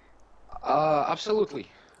 Absolutely.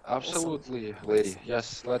 Absolutely, lady.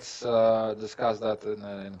 Yes, let's discuss that in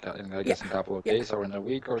I guess in a couple of Yeah. days or in a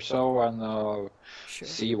week or so, and Sure.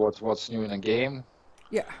 see what's new in the game.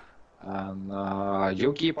 Yeah. And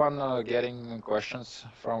you keep on getting questions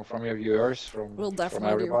from your viewers, We'll from definitely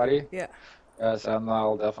everybody. do. Yeah. Yes, and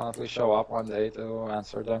I'll definitely show up one day to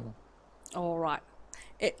answer them. All right.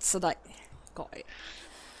 It's a day. Got it.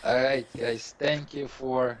 All right, guys. Thank you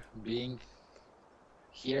for being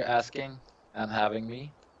here, asking and having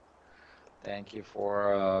me. Thank you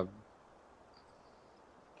for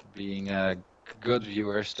being a good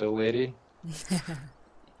viewer still, lady.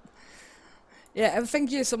 Yeah, and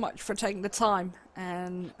thank you so much for taking the time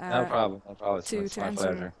and No problem, no problem. to It's my answer.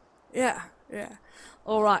 pleasure. Yeah, yeah.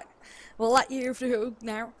 All right. We'll let you off the hook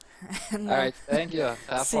now. And All right, thank you.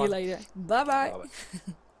 Have see fun. you later. Bye bye. Bye-bye.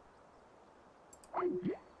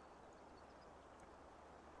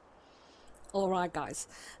 Alright guys,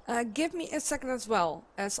 give me a second as well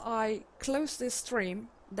as I close this stream,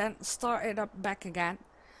 then start it up back again.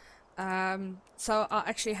 So I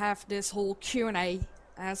actually have this whole Q&A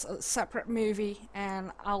as a separate movie,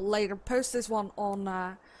 and I'll later post this one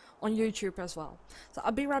on YouTube as well. So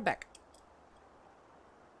I'll be right back.